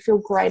and feel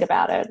great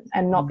about it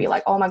and not be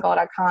like, oh my God,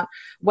 I can't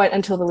wait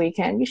until the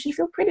weekend. You should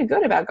feel pretty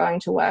good about going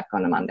to work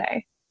on a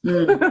Monday.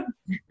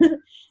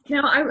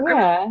 Now, I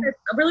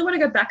really want to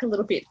go back a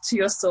little bit to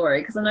your story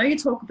because I know you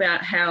talk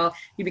about how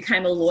you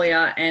became a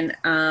lawyer and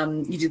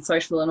you did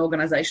social and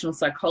organisational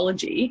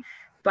psychology,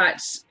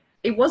 but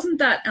it wasn't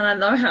that, and I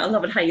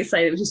love it how you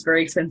say it was just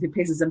very expensive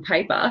pieces of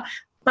paper,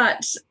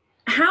 but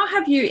how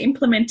have you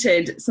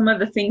implemented some of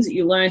the things that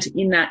you learned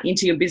in that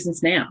into your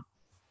business now?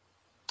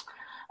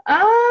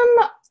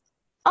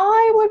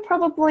 I would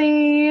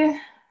probably,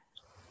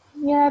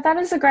 that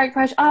is a great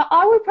question.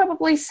 I would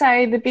probably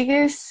say the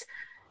biggest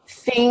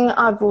thing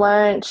I've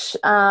learned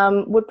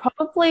would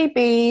probably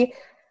be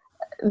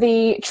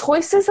the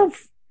choices of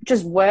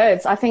just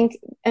words. I think,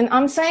 and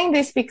I'm saying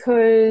this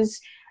because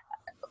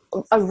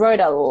I wrote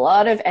a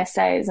lot of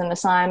essays and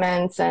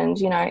assignments and,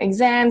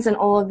 exams and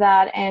all of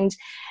that. And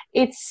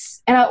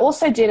I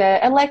also did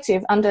an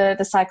elective under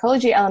the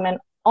psychology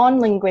element on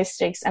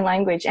linguistics and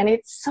language. And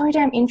it's so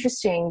damn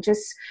interesting,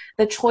 just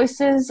the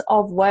choices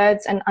of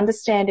words and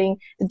understanding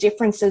the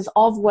differences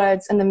of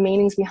words and the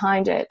meanings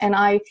behind it. And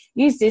I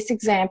use this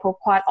example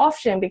quite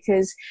often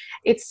because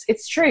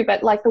it's true,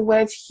 but like the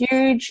words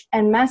huge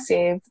and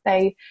massive,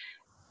 they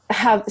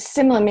have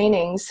similar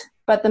meanings,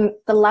 but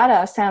the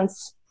latter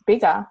sounds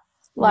bigger.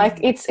 Like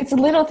it's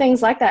little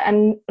things like that,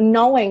 and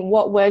knowing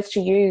what words to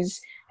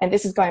use, and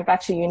this is going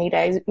back to uni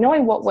days,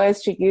 knowing what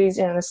words to use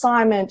in an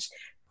assignment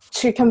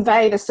to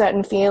convey the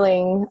certain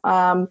feeling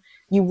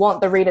you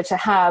want the reader to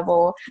have,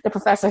 or the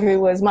professor who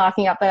was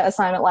marking up the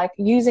assignment, like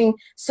using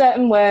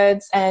certain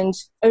words and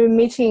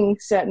omitting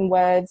certain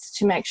words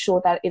to make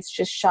sure that it's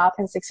just sharp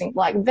and succinct,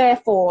 like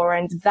therefore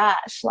and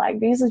that.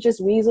 Like these are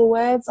just weasel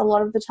words a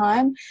lot of the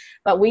time,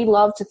 but we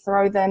love to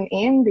throw them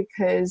in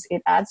because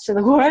it adds to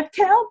the word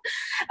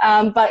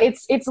count. But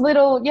it's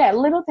little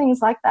things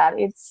like that.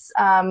 It's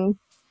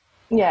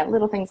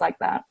little things like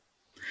that.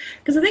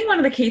 Because I think one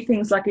of the key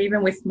things, like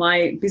even with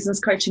my business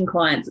coaching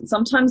clients,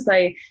 sometimes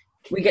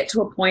we get to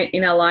a point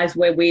in our lives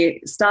where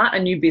we start a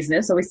new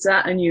business or we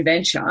start a new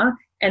venture,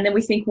 and then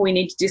we think we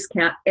need to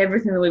discount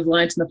everything that we've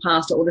learned in the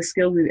past or all the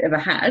skills we've ever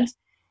had.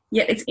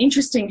 Yet it's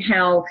interesting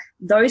how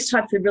those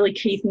types of really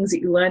key things that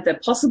you learned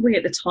that possibly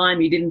at the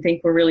time you didn't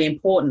think were really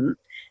important,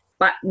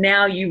 but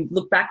now you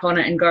look back on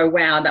it and go,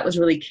 wow, that was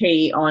really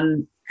key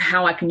on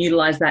how I can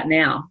utilize that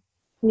now.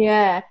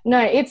 Yeah, no,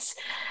 it's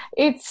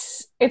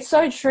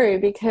so true,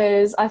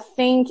 because I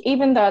think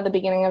even though at the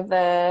beginning of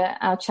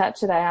our chat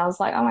today, I was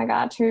like, oh my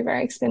God, 2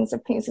 very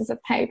expensive pieces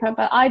of paper.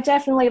 But I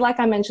definitely, like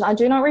I mentioned, I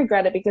do not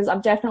regret it, because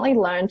I've definitely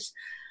learned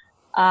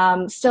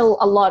still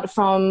a lot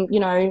from,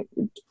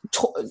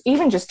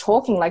 even just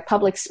talking, like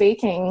public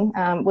speaking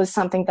was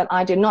something that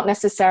I did, not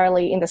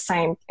necessarily in the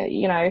same,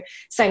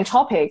 same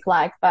topic,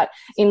 but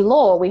in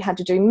law, we had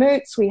to do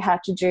moots, we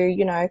had to do,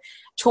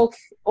 talk,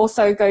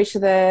 also go to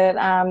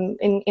the,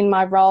 in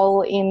my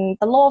role in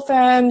the law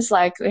firms,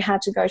 like we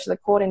had to go to the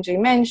court and do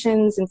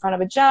mentions in front of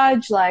a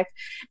judge, like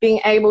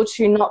being able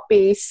to not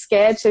be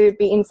scared to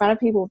be in front of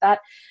people. That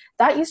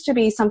used to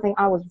be something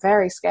I was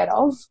very scared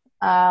of.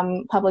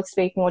 public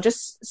speaking or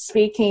just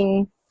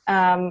speaking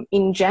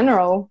in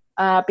general,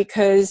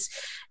 because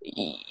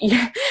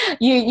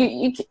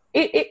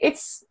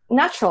it's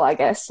natural, I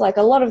guess. Like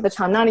a lot of the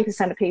time,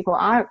 90% of people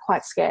are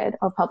quite scared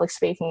of public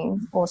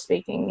speaking or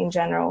speaking in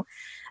general.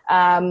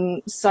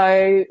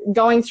 So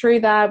going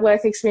through that,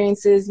 work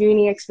experiences,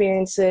 uni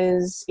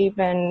experiences,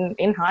 even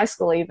in high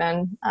school,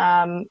 even,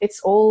 it's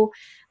all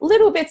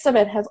little bits of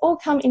it have all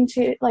come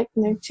into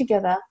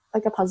together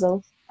like a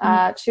puzzle,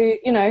 to,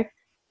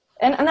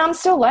 and I'm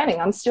still learning.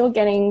 I'm still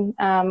getting,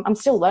 I'm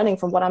still learning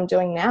from what I'm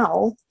doing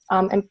now,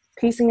 and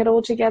piecing it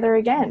all together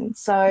again.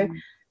 So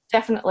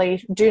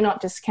definitely do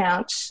not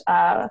discount,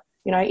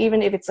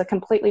 even if it's a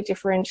completely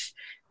different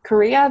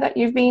career that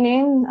you've been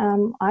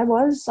in. I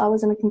was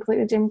in a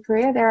completely different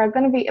career. There are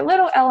going to be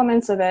little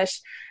elements of it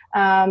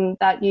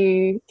that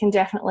you can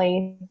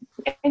definitely,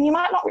 and you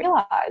might not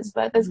realize,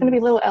 but there's going to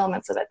be little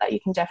elements of it that you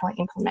can definitely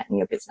implement in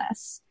your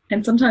business.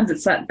 And sometimes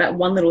it's that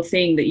one little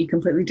thing that you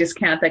completely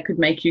discount that could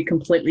make you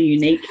completely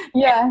unique.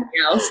 Yeah.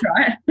 Else,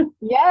 right?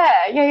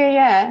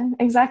 Yeah.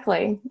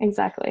 Exactly.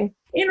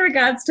 In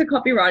regards to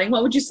copywriting,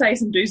 what would you say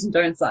some do's and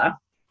don'ts are?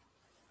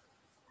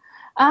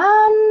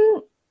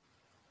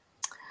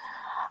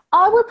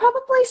 I would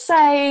probably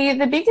say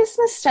the biggest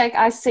mistake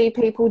I see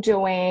people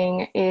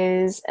doing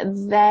is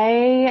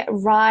they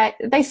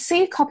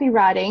see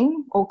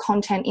copywriting or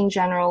content in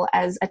general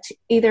as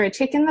either a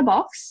tick in the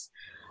box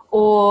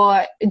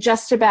or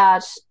just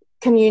about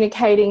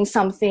communicating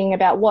something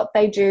about what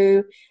they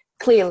do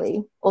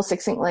clearly or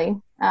succinctly,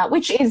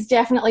 which is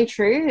definitely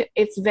true.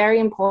 It's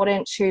very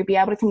important to be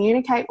able to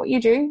communicate what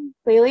you do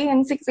clearly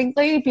and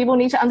succinctly. People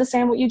need to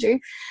understand what you do.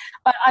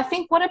 But I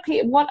think what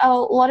a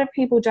lot of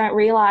people don't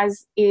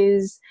realize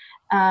is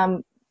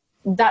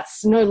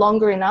that's no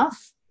longer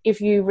enough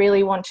if you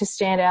really want to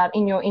stand out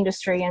in your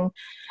industry. And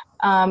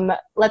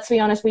let's be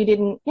honest, we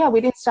didn't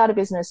start a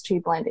business to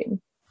blend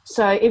in.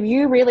 So if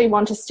you really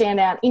want to stand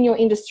out in your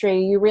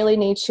industry, you really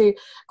need to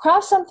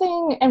craft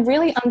something and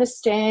really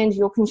understand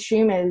your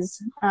consumers,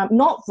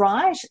 not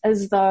write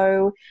as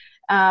though,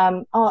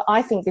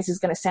 I think this is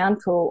going to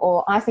sound cool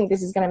or I think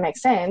this is going to make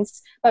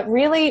sense, but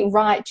really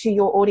write to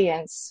your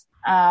audience.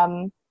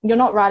 You're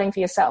not writing for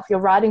yourself, you're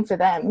writing for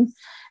them.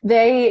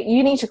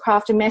 You need to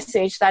craft a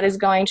message that is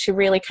going to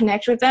really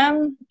connect with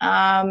them,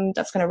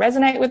 that's going to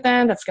resonate with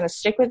them, that's going to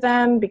stick with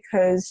them,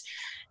 because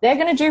they're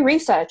going to do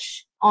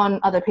research on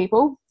other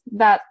people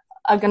that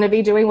are going to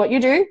be doing what you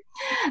do.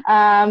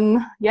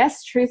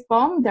 Yes, truth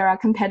bomb, there are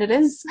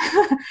competitors.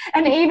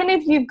 And even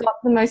if you've got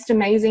the most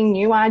amazing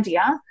new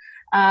idea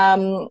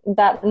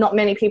that not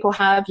many people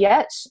have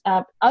yet,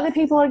 other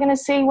people are going to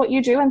see what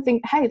you do and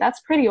think, hey,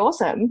 that's pretty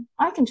awesome.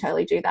 I can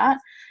totally do that.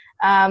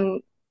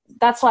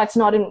 That's why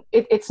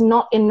it's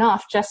not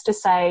enough just to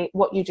say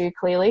what you do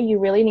clearly. You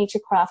really need to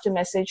craft a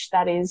message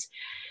that is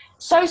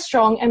so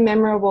strong and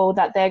memorable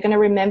that they're going to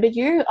remember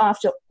you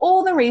after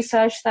all the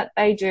research that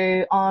they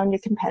do on your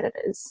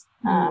competitors.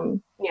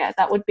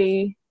 That would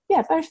be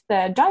both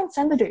the don'ts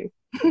and the do.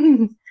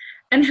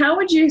 And how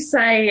would you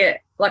say,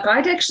 like,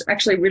 I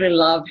actually really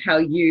love how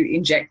you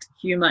inject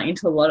humor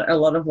into a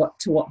lot of what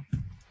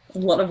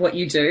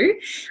you do.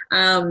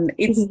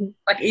 It's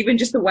like even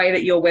just the way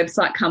that your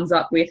website comes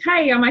up with,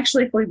 hey, I'm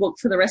actually fully booked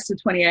for the rest of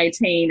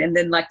 2018, and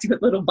then like to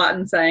put a little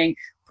button saying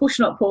push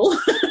not pull.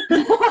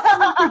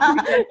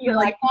 You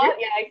like that?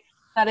 Yeah.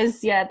 That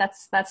is,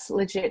 that's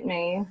legit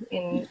me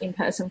in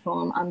person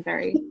form. I'm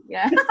very,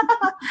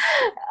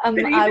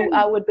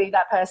 I would be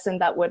that person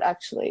that would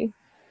actually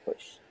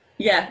push.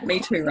 Yeah, me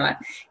too, right.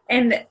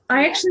 And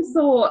I actually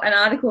saw an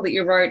article that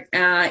you wrote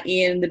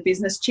in the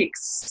Business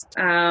Chicks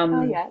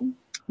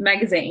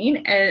magazine,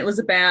 and it was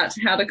about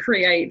how to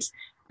create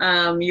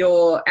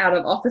your out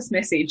of office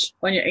message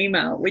on your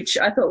email, which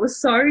I thought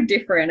was so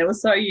different. It was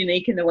so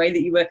unique in the way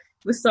that you were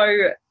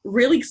so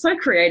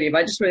creative.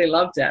 I just really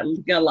loved it.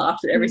 I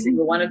laughed at every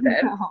single one of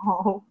them.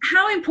 Oh.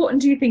 How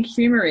important do you think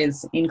humor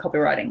is in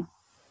copywriting?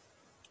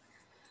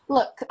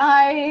 Look,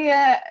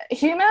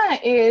 humor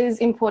is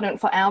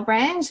important for our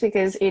brand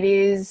because it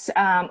is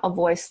a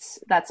voice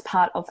that's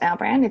part of our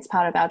brand. It's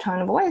part of our tone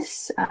of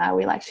voice.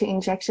 We like to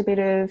inject a bit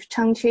of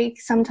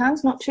tongue-cheek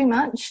sometimes, not too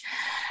much.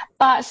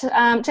 But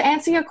to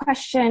answer your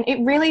question,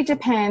 it really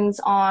depends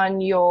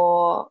on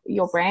your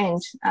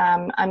brand.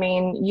 I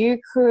mean, you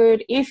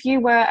could, if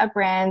you were a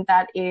brand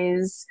that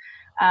is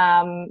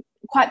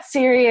quite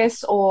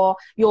serious, or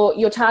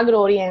your target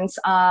audience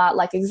are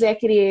like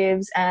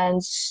executives and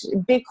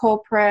big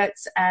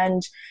corporates,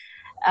 and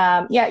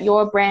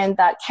you're a brand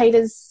that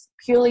caters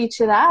purely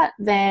to that,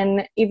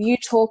 then if you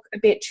talk a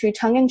bit too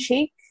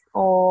tongue-in-cheek,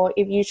 or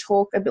if you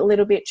talk a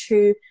little bit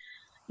too,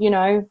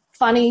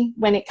 funny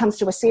when it comes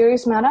to a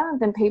serious matter,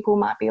 then people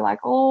might be like,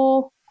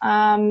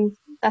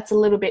 that's a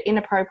little bit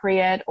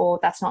inappropriate, or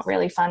that's not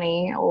really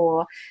funny,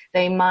 or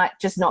they might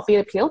just not be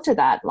appealed to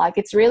that. Like,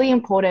 it's really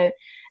important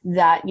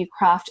that you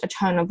craft a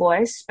tone of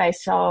voice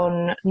based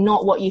on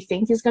not what you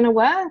think is going to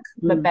work,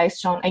 but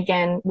based on,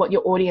 again, what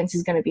your audience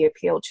is going to be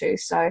appealed to.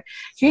 So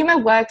humor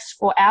works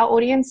for our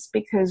audience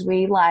because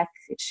we like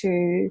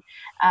to,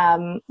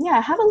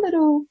 have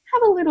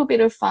a little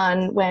bit of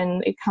fun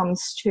when it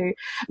comes to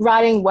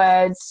writing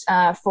words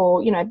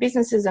for,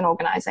 businesses and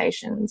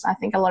organizations. I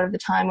think a lot of the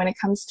time when it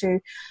comes to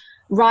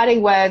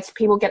writing words,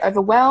 people get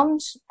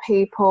overwhelmed.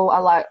 People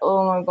are like,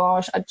 oh my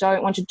gosh, I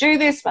don't want to do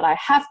this, but I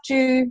have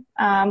to.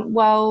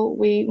 Well,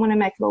 we want to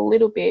make it a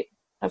little bit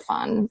of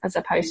fun as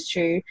opposed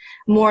to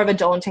more of a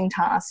daunting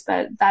task.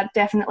 But that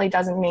definitely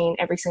doesn't mean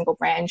every single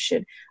brand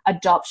should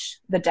adopt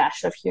the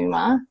dash of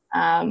humor.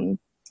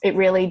 It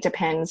really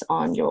depends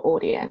on your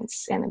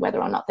audience and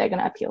whether or not they're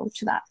going to appeal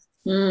to that.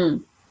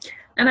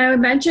 And I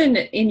imagine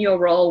in your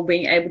role,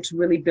 being able to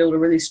really build a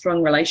really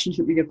strong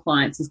relationship with your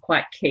clients is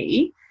quite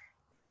key.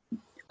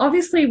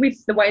 Obviously,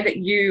 with the way that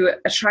you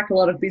attract a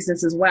lot of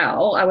business as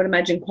well, I would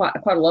imagine quite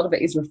a lot of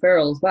it is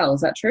referral as well. Is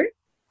that true?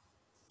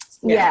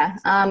 Yeah.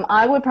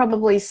 I would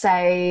probably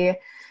say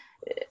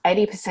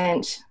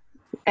 80%,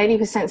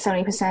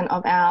 70%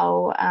 of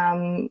our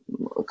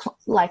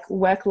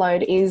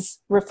workload is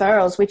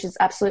referrals, which is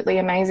absolutely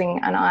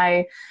amazing. And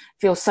I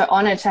feel so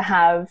honored to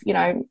have,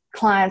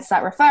 clients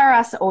that refer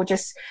us, or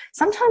just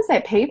sometimes they're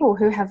people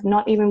who have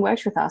not even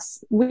worked with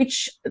us,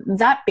 which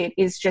that bit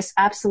is just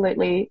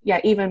absolutely,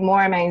 even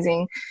more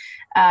amazing.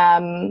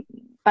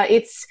 But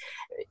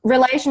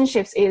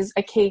relationships is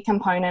a key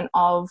component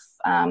of,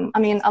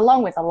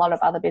 along with a lot of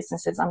other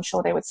businesses, I'm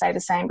sure they would say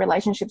the same.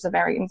 Relationships are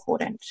very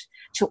important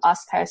to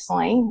us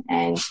personally.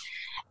 And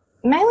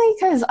mainly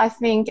because I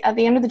think at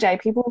the end of the day,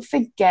 people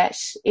forget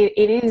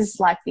it is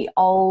like the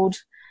old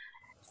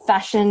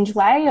fashioned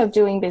way of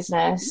doing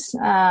business.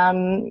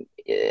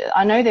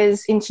 I know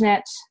there's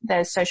internet,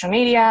 there's social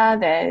media,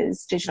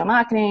 there's digital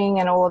marketing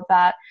and all of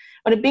that,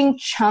 but a big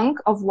chunk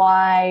of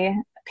why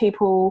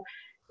people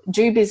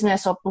do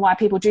business or why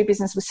people do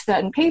business with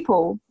certain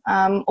people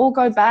all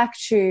go back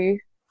to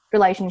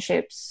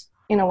relationships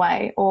in a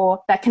way,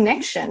 or that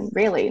connection,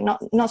 really,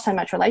 not so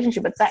much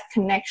relationship, but that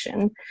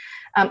connection.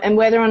 And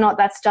whether or not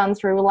that's done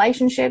through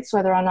relationships,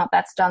 whether or not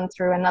that's done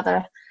through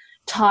another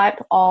type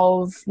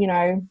of,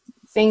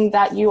 thing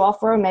that you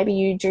offer, or maybe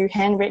you do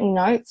handwritten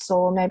notes,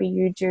 or maybe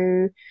you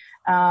do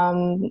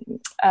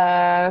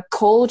a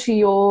call to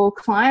your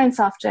clients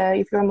after,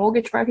 if you're a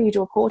mortgage broker, you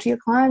do a call to your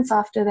clients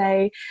after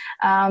they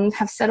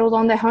have settled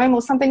on their home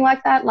or something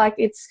like that. Like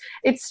it's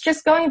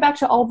just going back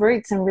to old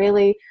roots and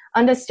really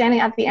understanding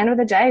at the end of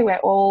the day, we're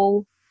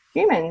all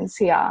humans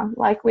here.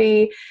 Like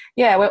we're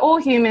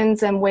all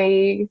humans, and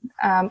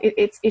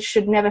it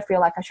should never feel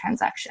like a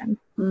transaction.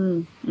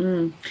 And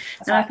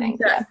I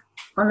think that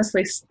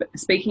honestly,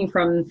 speaking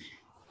from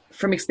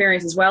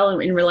experience as well,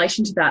 in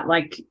relation to that,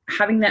 like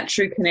having that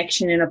true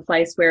connection in a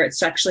place where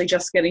it's actually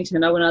just getting to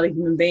know another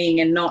human being,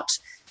 and not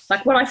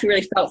like what I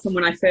really felt from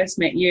when I first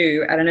met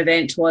you at an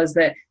event was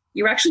that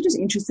you're actually just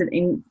interested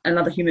in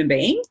another human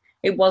being.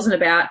 It wasn't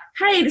about,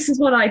 hey, this is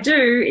what I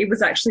do. It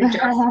was actually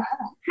just,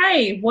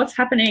 hey, what's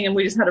happening? And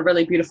we just had a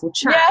really beautiful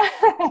chat.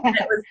 And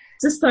it was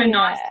just so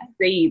nice to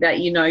see that,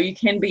 you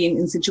can be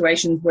in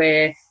situations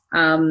where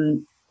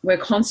we're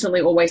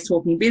constantly always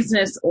talking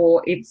business,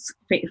 or it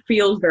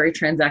feels very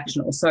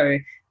transactional. So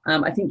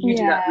I think you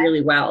do that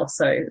really well.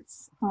 So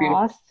it's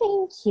beautiful.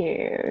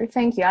 Oh,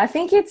 thank you. I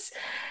think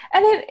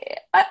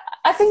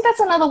I think that's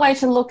another way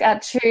to look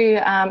at too,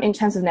 in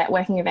terms of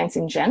networking events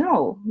in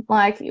general.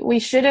 Like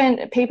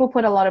people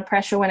put a lot of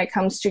pressure when it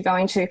comes to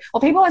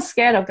people are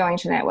scared of going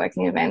to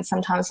networking events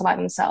sometimes by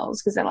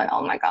themselves, because they're like,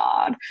 oh my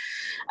God,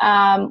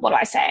 what do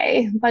I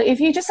say? But if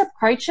you just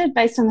approach it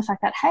based on the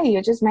fact that, hey,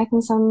 you're just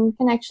making some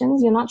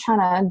connections, you're not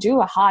trying to do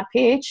a hard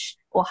pitch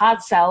or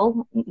hard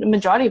sell. The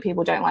majority of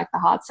people don't like the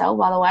hard sell,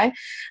 by the way,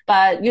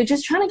 but you're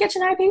just trying to get to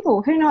know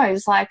people. Who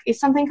knows? Like if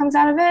something comes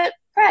out of it,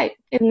 great.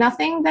 If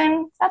nothing,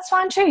 then that's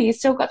fine too. You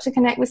still got to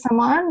connect with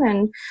someone,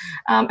 and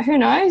who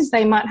knows?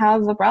 They might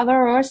have a brother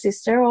or a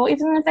sister, or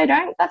even if they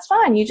don't, that's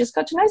fine. You just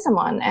got to know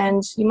someone,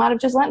 and you might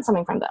have just learnt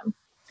something from them.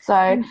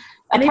 So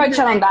approach it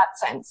on that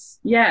sense.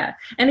 Yeah.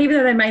 And even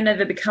though they may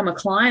never become a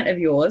client of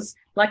yours,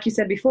 like you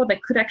said before, they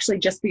could actually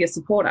just be a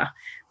supporter,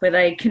 where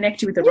they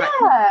connect you with the right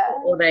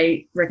people, or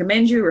they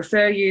recommend you,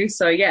 refer you.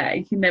 So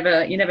you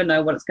never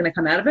know what's going to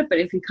come out of it. But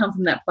if you come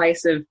from that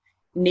place of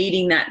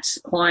needing that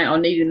client or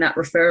needing that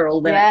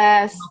referral, then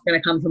it's not going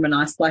to come from a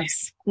nice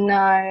place.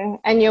 No.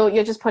 And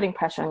you're just putting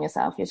pressure on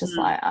yourself. You're just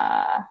like,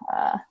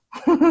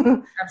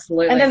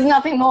 Absolutely. And there's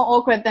nothing more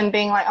awkward than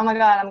being like, oh my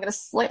God, I'm going to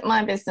slip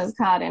my business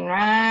card in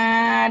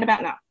right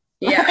about now.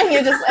 Yeah.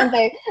 and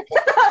they,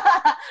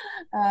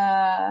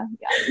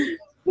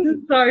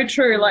 So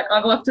true. Like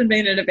I've often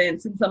been at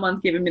events and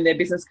someone's given me their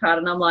business card,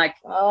 and I'm like,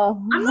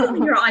 I'm not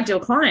even your ideal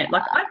client.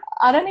 Like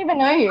I don't even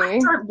know you. I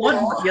don't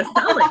want what you're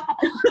selling.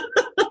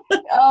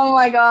 Oh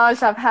my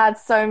gosh, I've had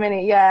so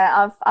many.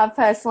 Yeah, I've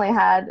personally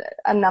had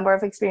a number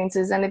of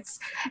experiences, and it's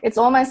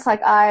almost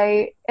like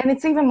and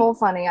it's even more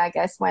funny, I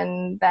guess,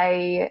 when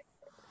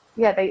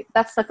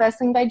that's the first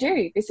thing they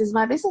do. This is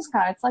my business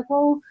card. It's like,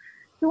 well,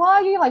 who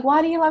are you? Like,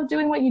 why do you love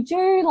doing what you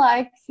do?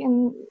 Like,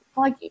 and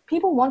like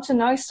people want to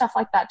know stuff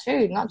like that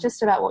too, not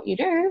just about what you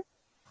do.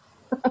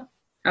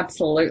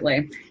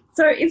 Absolutely.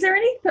 So is there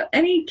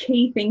any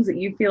key things that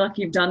you feel like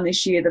you've done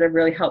this year that have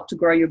really helped to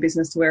grow your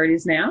business to where it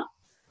is now?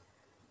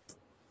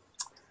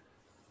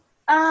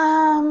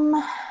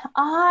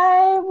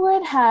 I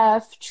would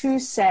have to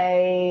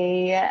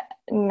say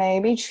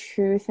maybe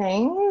two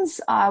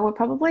things. I would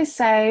probably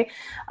say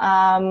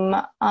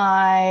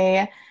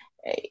I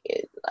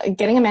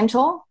getting a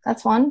mentor,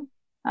 that's one.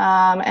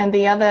 And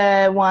the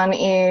other one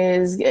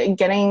is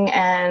getting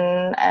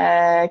an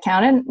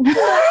accountant.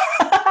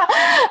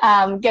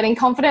 Getting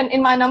confident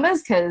in my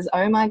numbers because,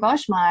 oh my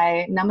gosh,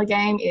 my number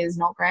game is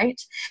not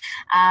great.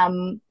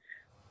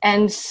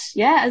 And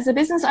yeah, as a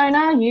business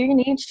owner, you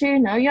need to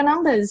know your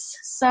numbers.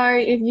 So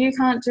if you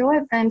can't do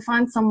it, then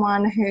find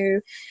someone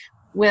who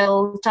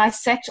will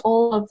dissect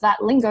all of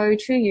that lingo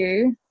to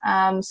you,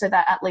 so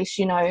that at least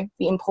you know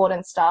the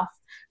important stuff.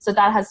 So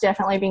that has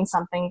definitely been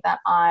something that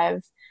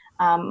I've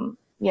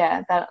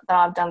that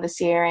I've done this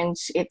year, and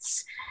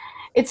it's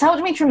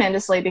helped me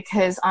tremendously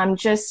because I'm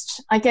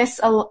just, I guess,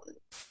 a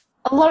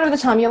lot of the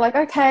time you're like,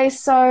 okay,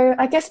 so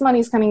I guess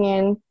money's coming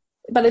in,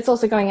 but it's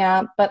also going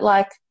out, but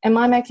like, am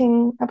I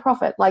making a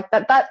profit? Like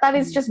that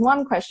is just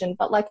one question,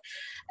 but like,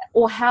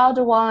 or how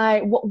do I,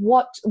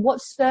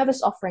 what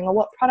service offering or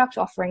what product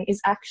offering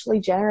is actually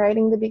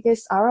generating the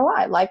biggest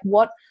ROI? Like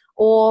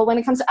or when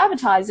it comes to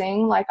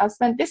advertising, like I've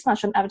spent this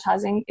much on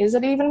advertising, is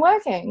it even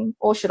working?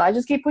 Or should I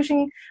just keep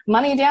pushing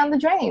money down the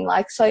drain?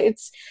 Like, so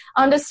it's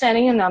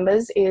understanding your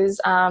numbers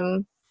is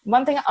one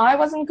thing I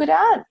wasn't good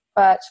at,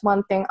 but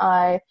one thing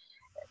I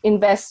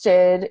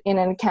invested in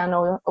an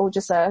account or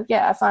just a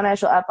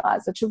financial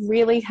advisor to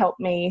really help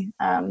me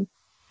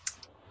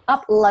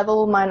up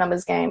level my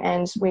numbers game.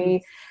 And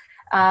we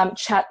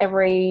chat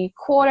every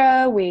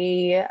quarter.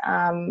 We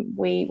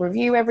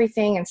review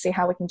everything and see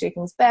how we can do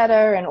things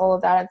better and all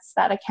of that. It's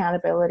that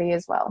accountability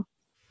as well.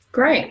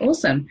 Great.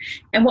 Awesome.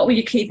 And what were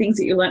your key things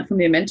that you learned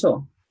from your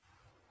mentor?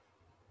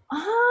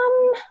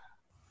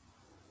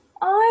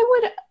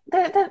 There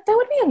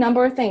would be a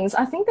number of things.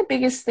 I think the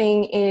biggest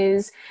thing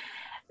is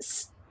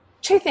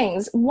two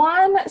things.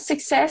 One,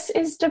 success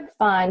is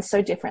defined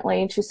so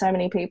differently to so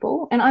many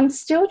people. And I'm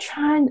still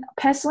trying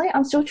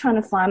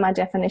to find my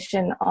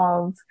definition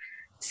of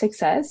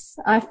success.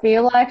 I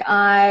feel like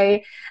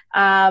a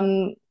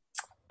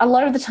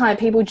lot of the time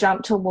people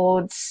jump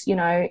towards,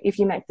 if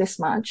you make this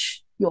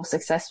much, you're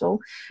successful.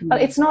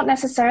 But it's not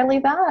necessarily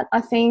that.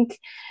 I think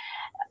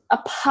a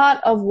part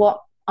of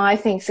what I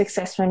think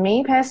success for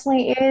me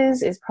personally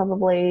is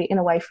probably in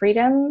a way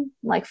freedom,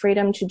 like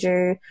freedom to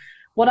do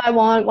what I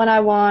want, when I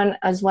want,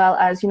 as well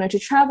as, to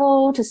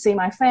travel, to see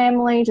my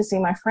family, to see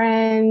my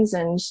friends,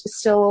 and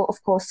still,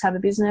 of course, have a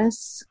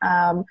business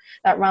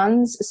that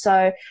runs.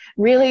 So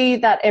really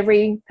that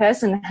every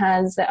person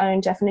has their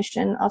own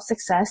definition of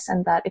success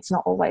and that it's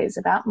not always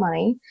about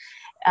money,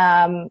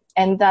 and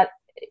that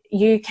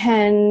you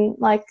can,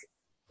 like,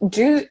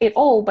 do it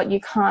all, but you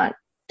can't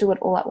do it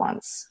all at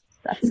once.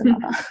 That's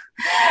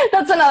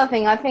another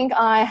thing. I think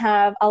I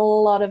have a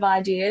lot of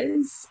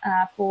ideas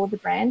for the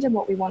brand and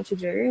what we want to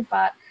do,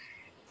 but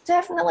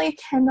definitely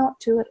cannot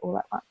do it all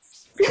at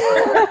once.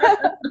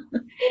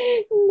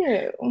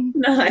 No.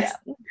 Nice.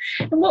 Yeah.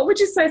 And what would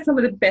you say some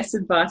of the best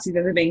advice you've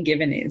ever been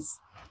given is?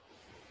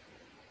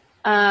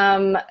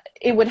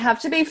 It would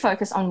have to be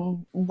focus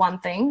on one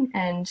thing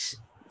and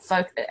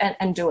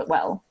do it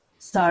well.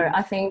 So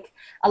I think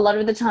a lot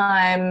of the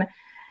time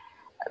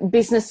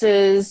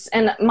businesses,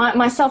 and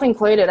myself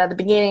included, at the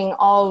beginning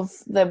of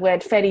the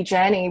Wordfetti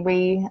journey,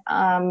 we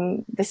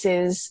this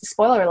is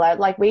spoiler alert,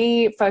 like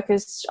we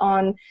focused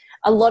on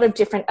a lot of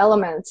different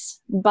elements,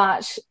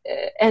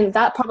 and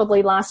that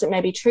probably lasted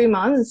maybe 2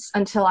 months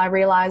until I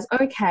realized,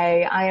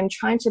 okay, I am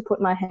trying to put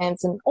my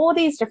hands in all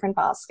these different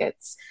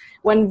baskets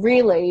when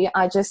really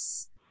I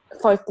just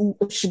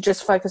should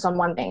just focus on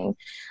one thing.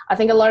 I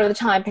think a lot of the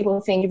time people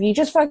think if you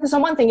just focus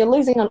on one thing, you're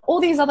losing on all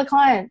these other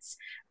clients.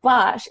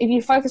 But if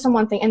you focus on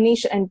one thing and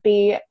niche and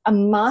be a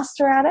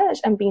master at it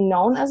and be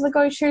known as the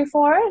go-to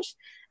for it,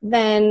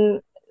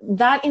 then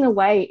that in a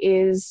way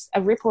is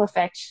a ripple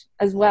effect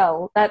as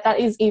well. That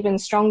is even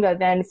stronger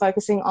than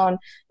focusing on,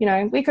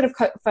 we could have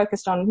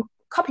focused on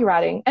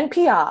copywriting and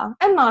PR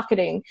and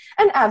marketing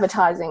and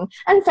advertising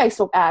and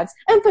Facebook ads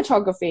and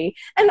photography.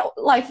 And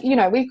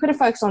we could have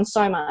focused on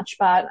so much,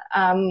 but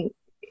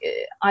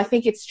I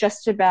think it's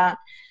just about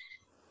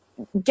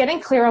getting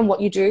clear on what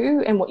you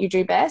do and what you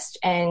do best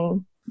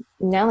and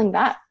nailing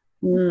that.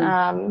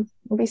 Will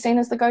be seen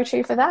as the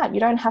go-to for that. You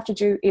don't have to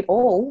do it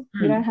all.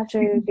 You don't have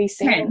to be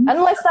seen,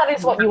 unless that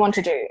is what you want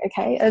to do,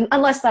 okay? And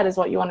unless that is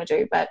what you want to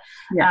do, but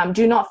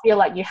do not feel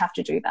like you have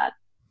to do that.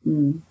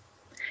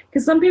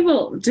 Because some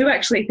people do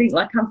actually think,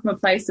 like, come from a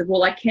place of,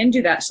 well, I can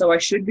do that, so I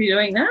should be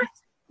doing that.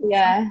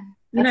 Yeah.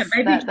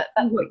 Maybe that's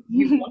what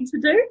you want to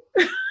do.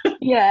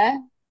 Yeah.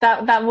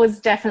 that was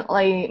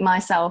definitely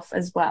myself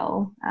as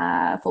well.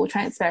 Full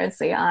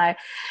transparency.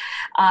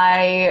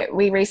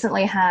 We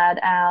recently had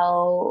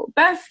our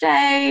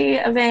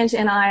birthday event,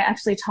 and I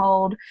actually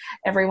told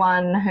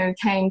everyone who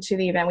came to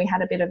the event, we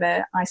had a bit of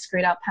a I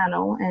screwed up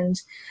panel, and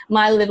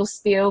my little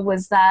spiel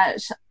was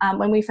that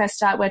when we first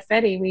started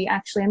Wordfetti, we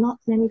actually, and not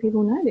many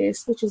people know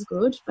this, which is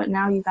good, but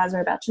now you guys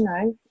are about to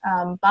know,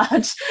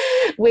 but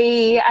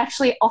we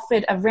actually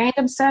offered a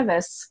random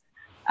service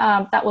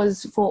that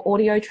was for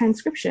audio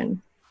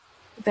transcription.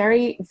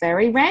 Very,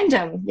 very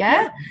random,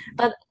 yeah?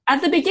 But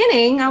at the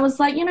beginning, I was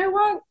like, you know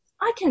what?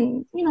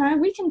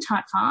 We can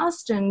type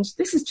fast, and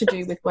this is to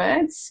do with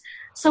words.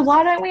 So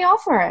why don't we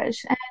offer it?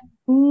 And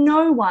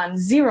no one,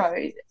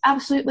 zero,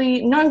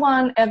 absolutely no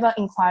one ever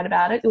inquired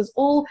about it. It was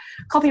all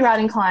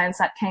copywriting clients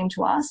that came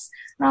to us.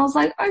 And I was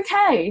like,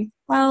 okay,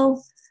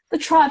 well, the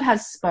tribe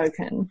has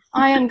spoken.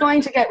 I am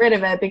going to get rid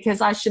of it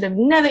because I should have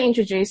never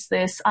introduced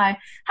this. I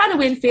had a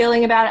weird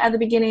feeling about it at the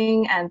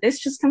beginning, and this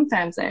just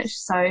confirms it.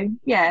 So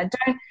yeah,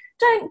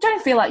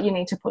 don't feel like you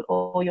need to put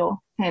all your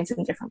hands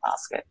in different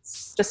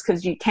baskets just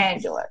because you can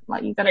do it.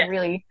 Like, you've got to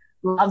really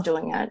love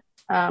doing it.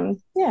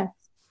 Yeah.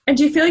 And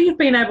do you feel you've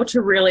been able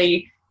to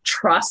really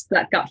trust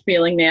that gut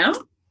feeling now?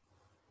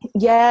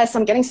 Yes,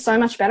 I'm getting so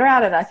much better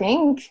at it, I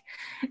think.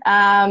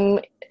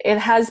 It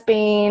has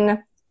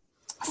been,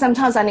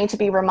 sometimes I need to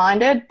be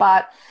reminded,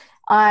 but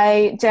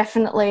I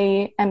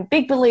definitely am a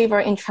big believer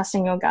in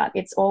trusting your gut.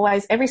 It's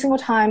always, every single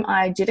time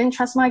I didn't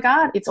trust my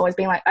gut, it's always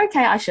been like,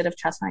 okay, I should have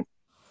trusted my gut.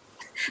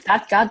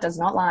 That gut does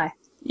not lie.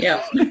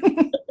 Yeah.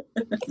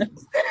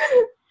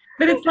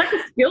 But it's like a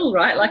skill,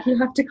 right? Like, you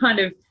have to kind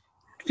of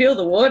feel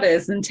the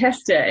waters and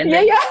test it. And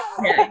yeah.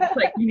 It's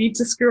like you need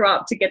to screw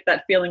up to get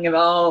that feeling of,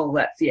 oh,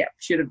 that's,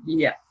 should have,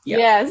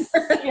 Yes,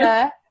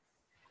 yeah.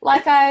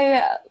 Like,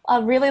 I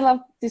really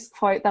love this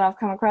quote that I've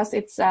come across.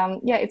 It's,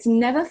 it's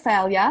never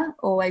failure,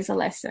 always a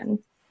lesson.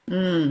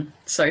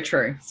 So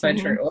true. So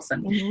true.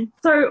 Awesome. Mm-hmm.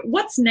 So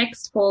what's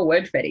next for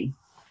Wordfetti?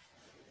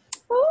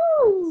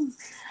 Ooh.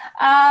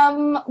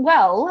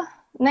 Well,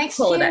 next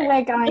year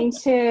we're going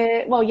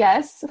to,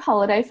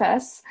 holiday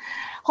first.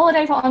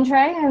 Holiday for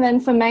entree, and then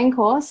for main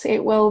course,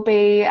 it will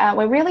be,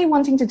 we're really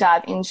wanting to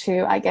dive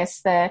into, I guess,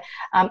 the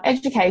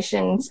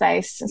education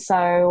space.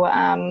 So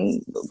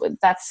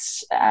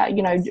that's,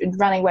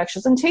 running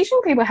workshops and teaching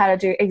people how to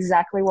do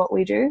exactly what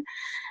we do.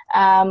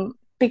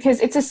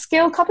 Because it's a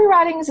skill,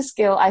 copywriting is a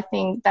skill, I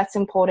think, that's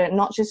important,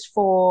 not just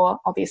for,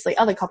 obviously,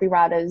 other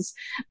copywriters,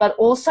 but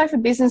also for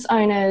business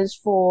owners,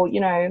 for,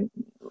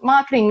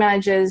 marketing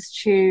managers,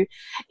 to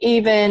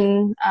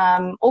even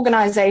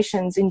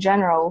organizations in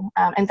general.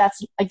 And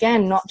that's,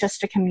 again, not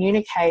just to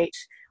communicate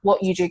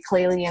what you do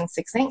clearly and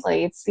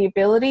succinctly. It's the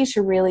ability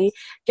to really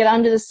get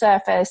under the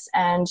surface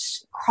and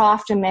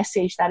craft a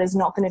message that is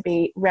not going to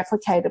be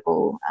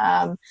replicatable,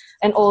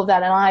 and all of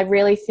that. And I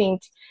really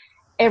think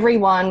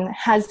everyone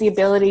has the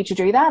ability to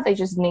do that. They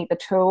just need the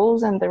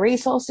tools and the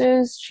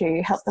resources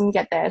to help them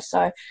get there.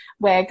 So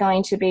we're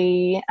going to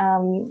be,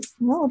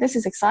 this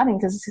is exciting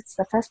because it's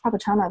the first proper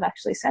time I've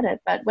actually said it,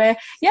 but we're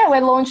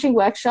launching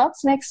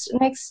workshops next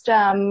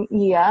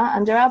year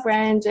under our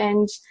brand,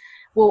 and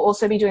we'll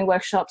also be doing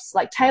workshops,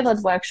 like tailored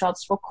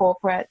workshops for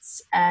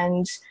corporates,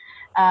 and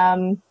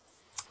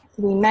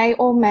we may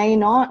or may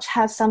not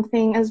have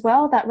something as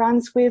well that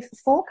runs with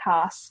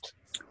forecast.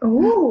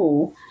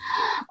 Ooh.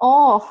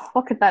 Oh,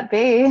 what could that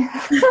be?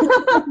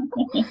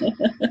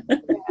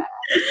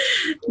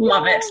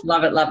 Love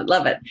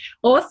it.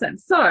 Awesome.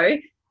 So,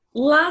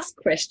 last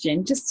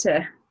question, just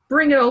to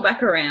bring it all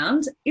back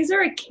around. Is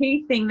there a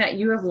key thing that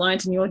you have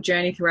learned in your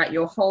journey throughout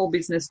your whole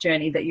business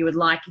journey that you would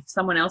like, if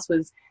someone else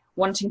was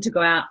wanting to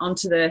go out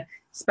onto the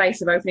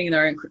space of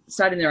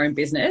starting their own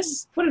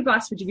business, what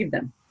advice would you give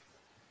them?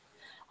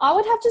 I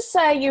would have to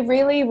say you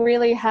really,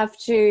 really have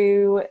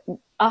to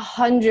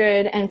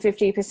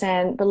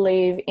 150%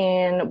 believe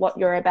in what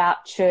you're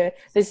about to,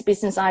 this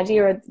business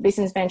idea or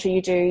business venture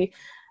you do.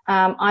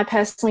 I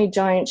personally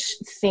don't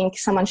think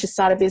someone should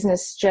start a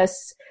business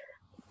just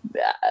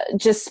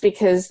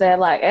because they're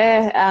like,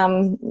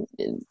 that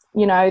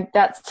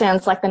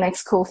sounds like the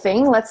next cool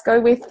thing. Let's go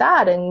with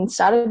that and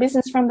start a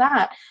business from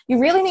that. You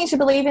really need to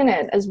believe in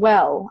it as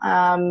well,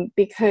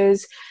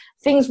 because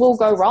things will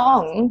go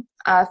wrong.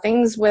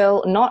 Things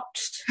will not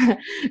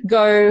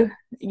go,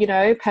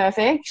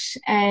 perfect.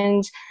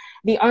 And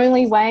the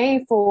only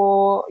way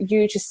for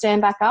you to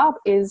stand back up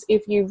is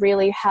if you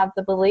really have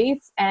the belief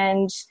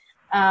and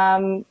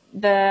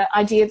the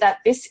idea that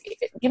this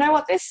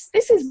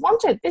is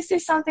wanted. This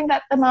is something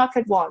that the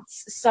market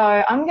wants.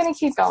 So I'm going to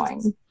keep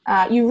going.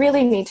 You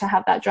really need to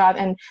have that drive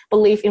and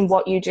belief in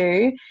what you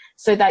do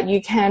so that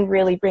you can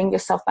really bring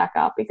yourself back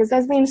up, because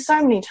there's been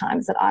so many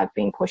times that I've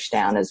been pushed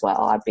down as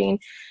well.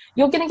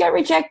 You're going to get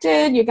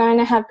rejected. You're going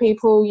to have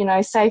people,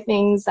 say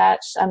things that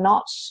are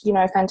not,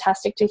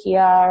 fantastic to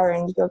hear.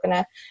 And you're going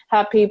to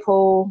have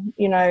people,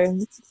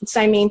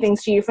 say mean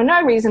things to you for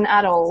no reason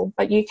at all.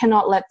 But you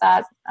cannot let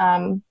that,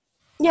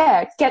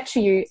 get to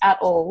you at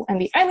all. And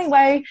the only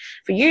way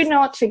for you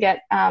not to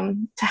get, to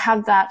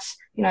have that,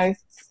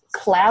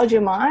 cloud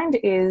your mind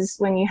is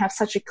when you have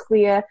such a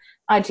clear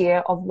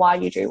idea of why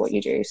you do what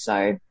you do.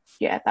 So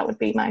yeah, that would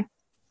be my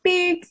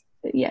big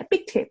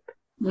tip.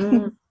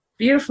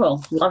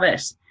 Beautiful. Love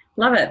it.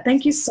 Love it.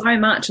 Thank you so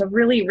much. I've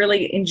really,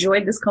 really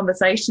enjoyed this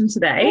conversation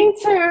today. Me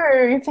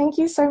too. Thank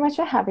you so much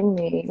for having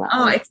me.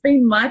 Oh, it's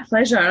been my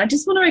pleasure. And I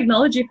just want to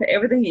acknowledge you for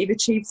everything that you've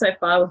achieved so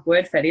far with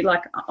Wordfetti.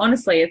 Like,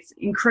 honestly, it's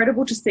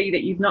incredible to see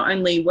that you've not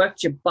only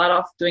worked your butt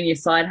off doing your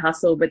side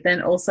hustle, but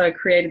then also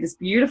created this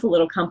beautiful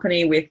little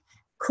company with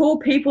cool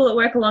people that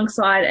work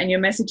alongside, and your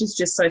message is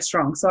just so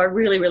strong. So I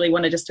really, really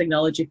want to just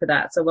acknowledge you for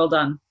that. So well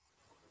done.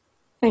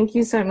 Thank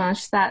you so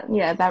much. That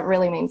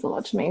really means a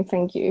lot to me.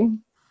 Thank you.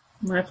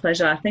 My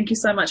pleasure. Thank you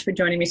so much for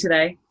joining me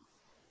today.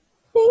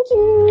 Thank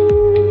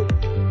you.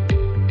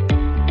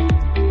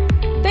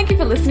 Thank you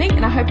for listening,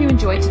 and I hope you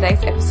enjoyed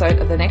today's episode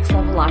of the Next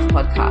Level Life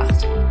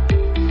podcast.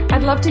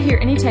 I'd love to hear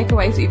any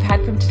takeaways that you've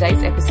had from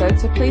today's episode,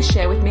 so please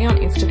share with me on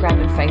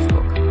Instagram and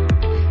Facebook.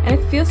 And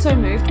if you feel so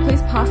moved,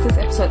 please pass this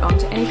episode on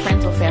to any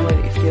friends or family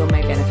that you feel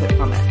may benefit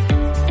from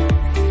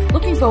it.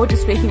 Looking forward to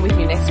speaking with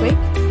you next week,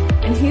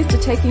 and here's to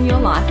taking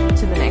your life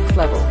to the next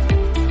level.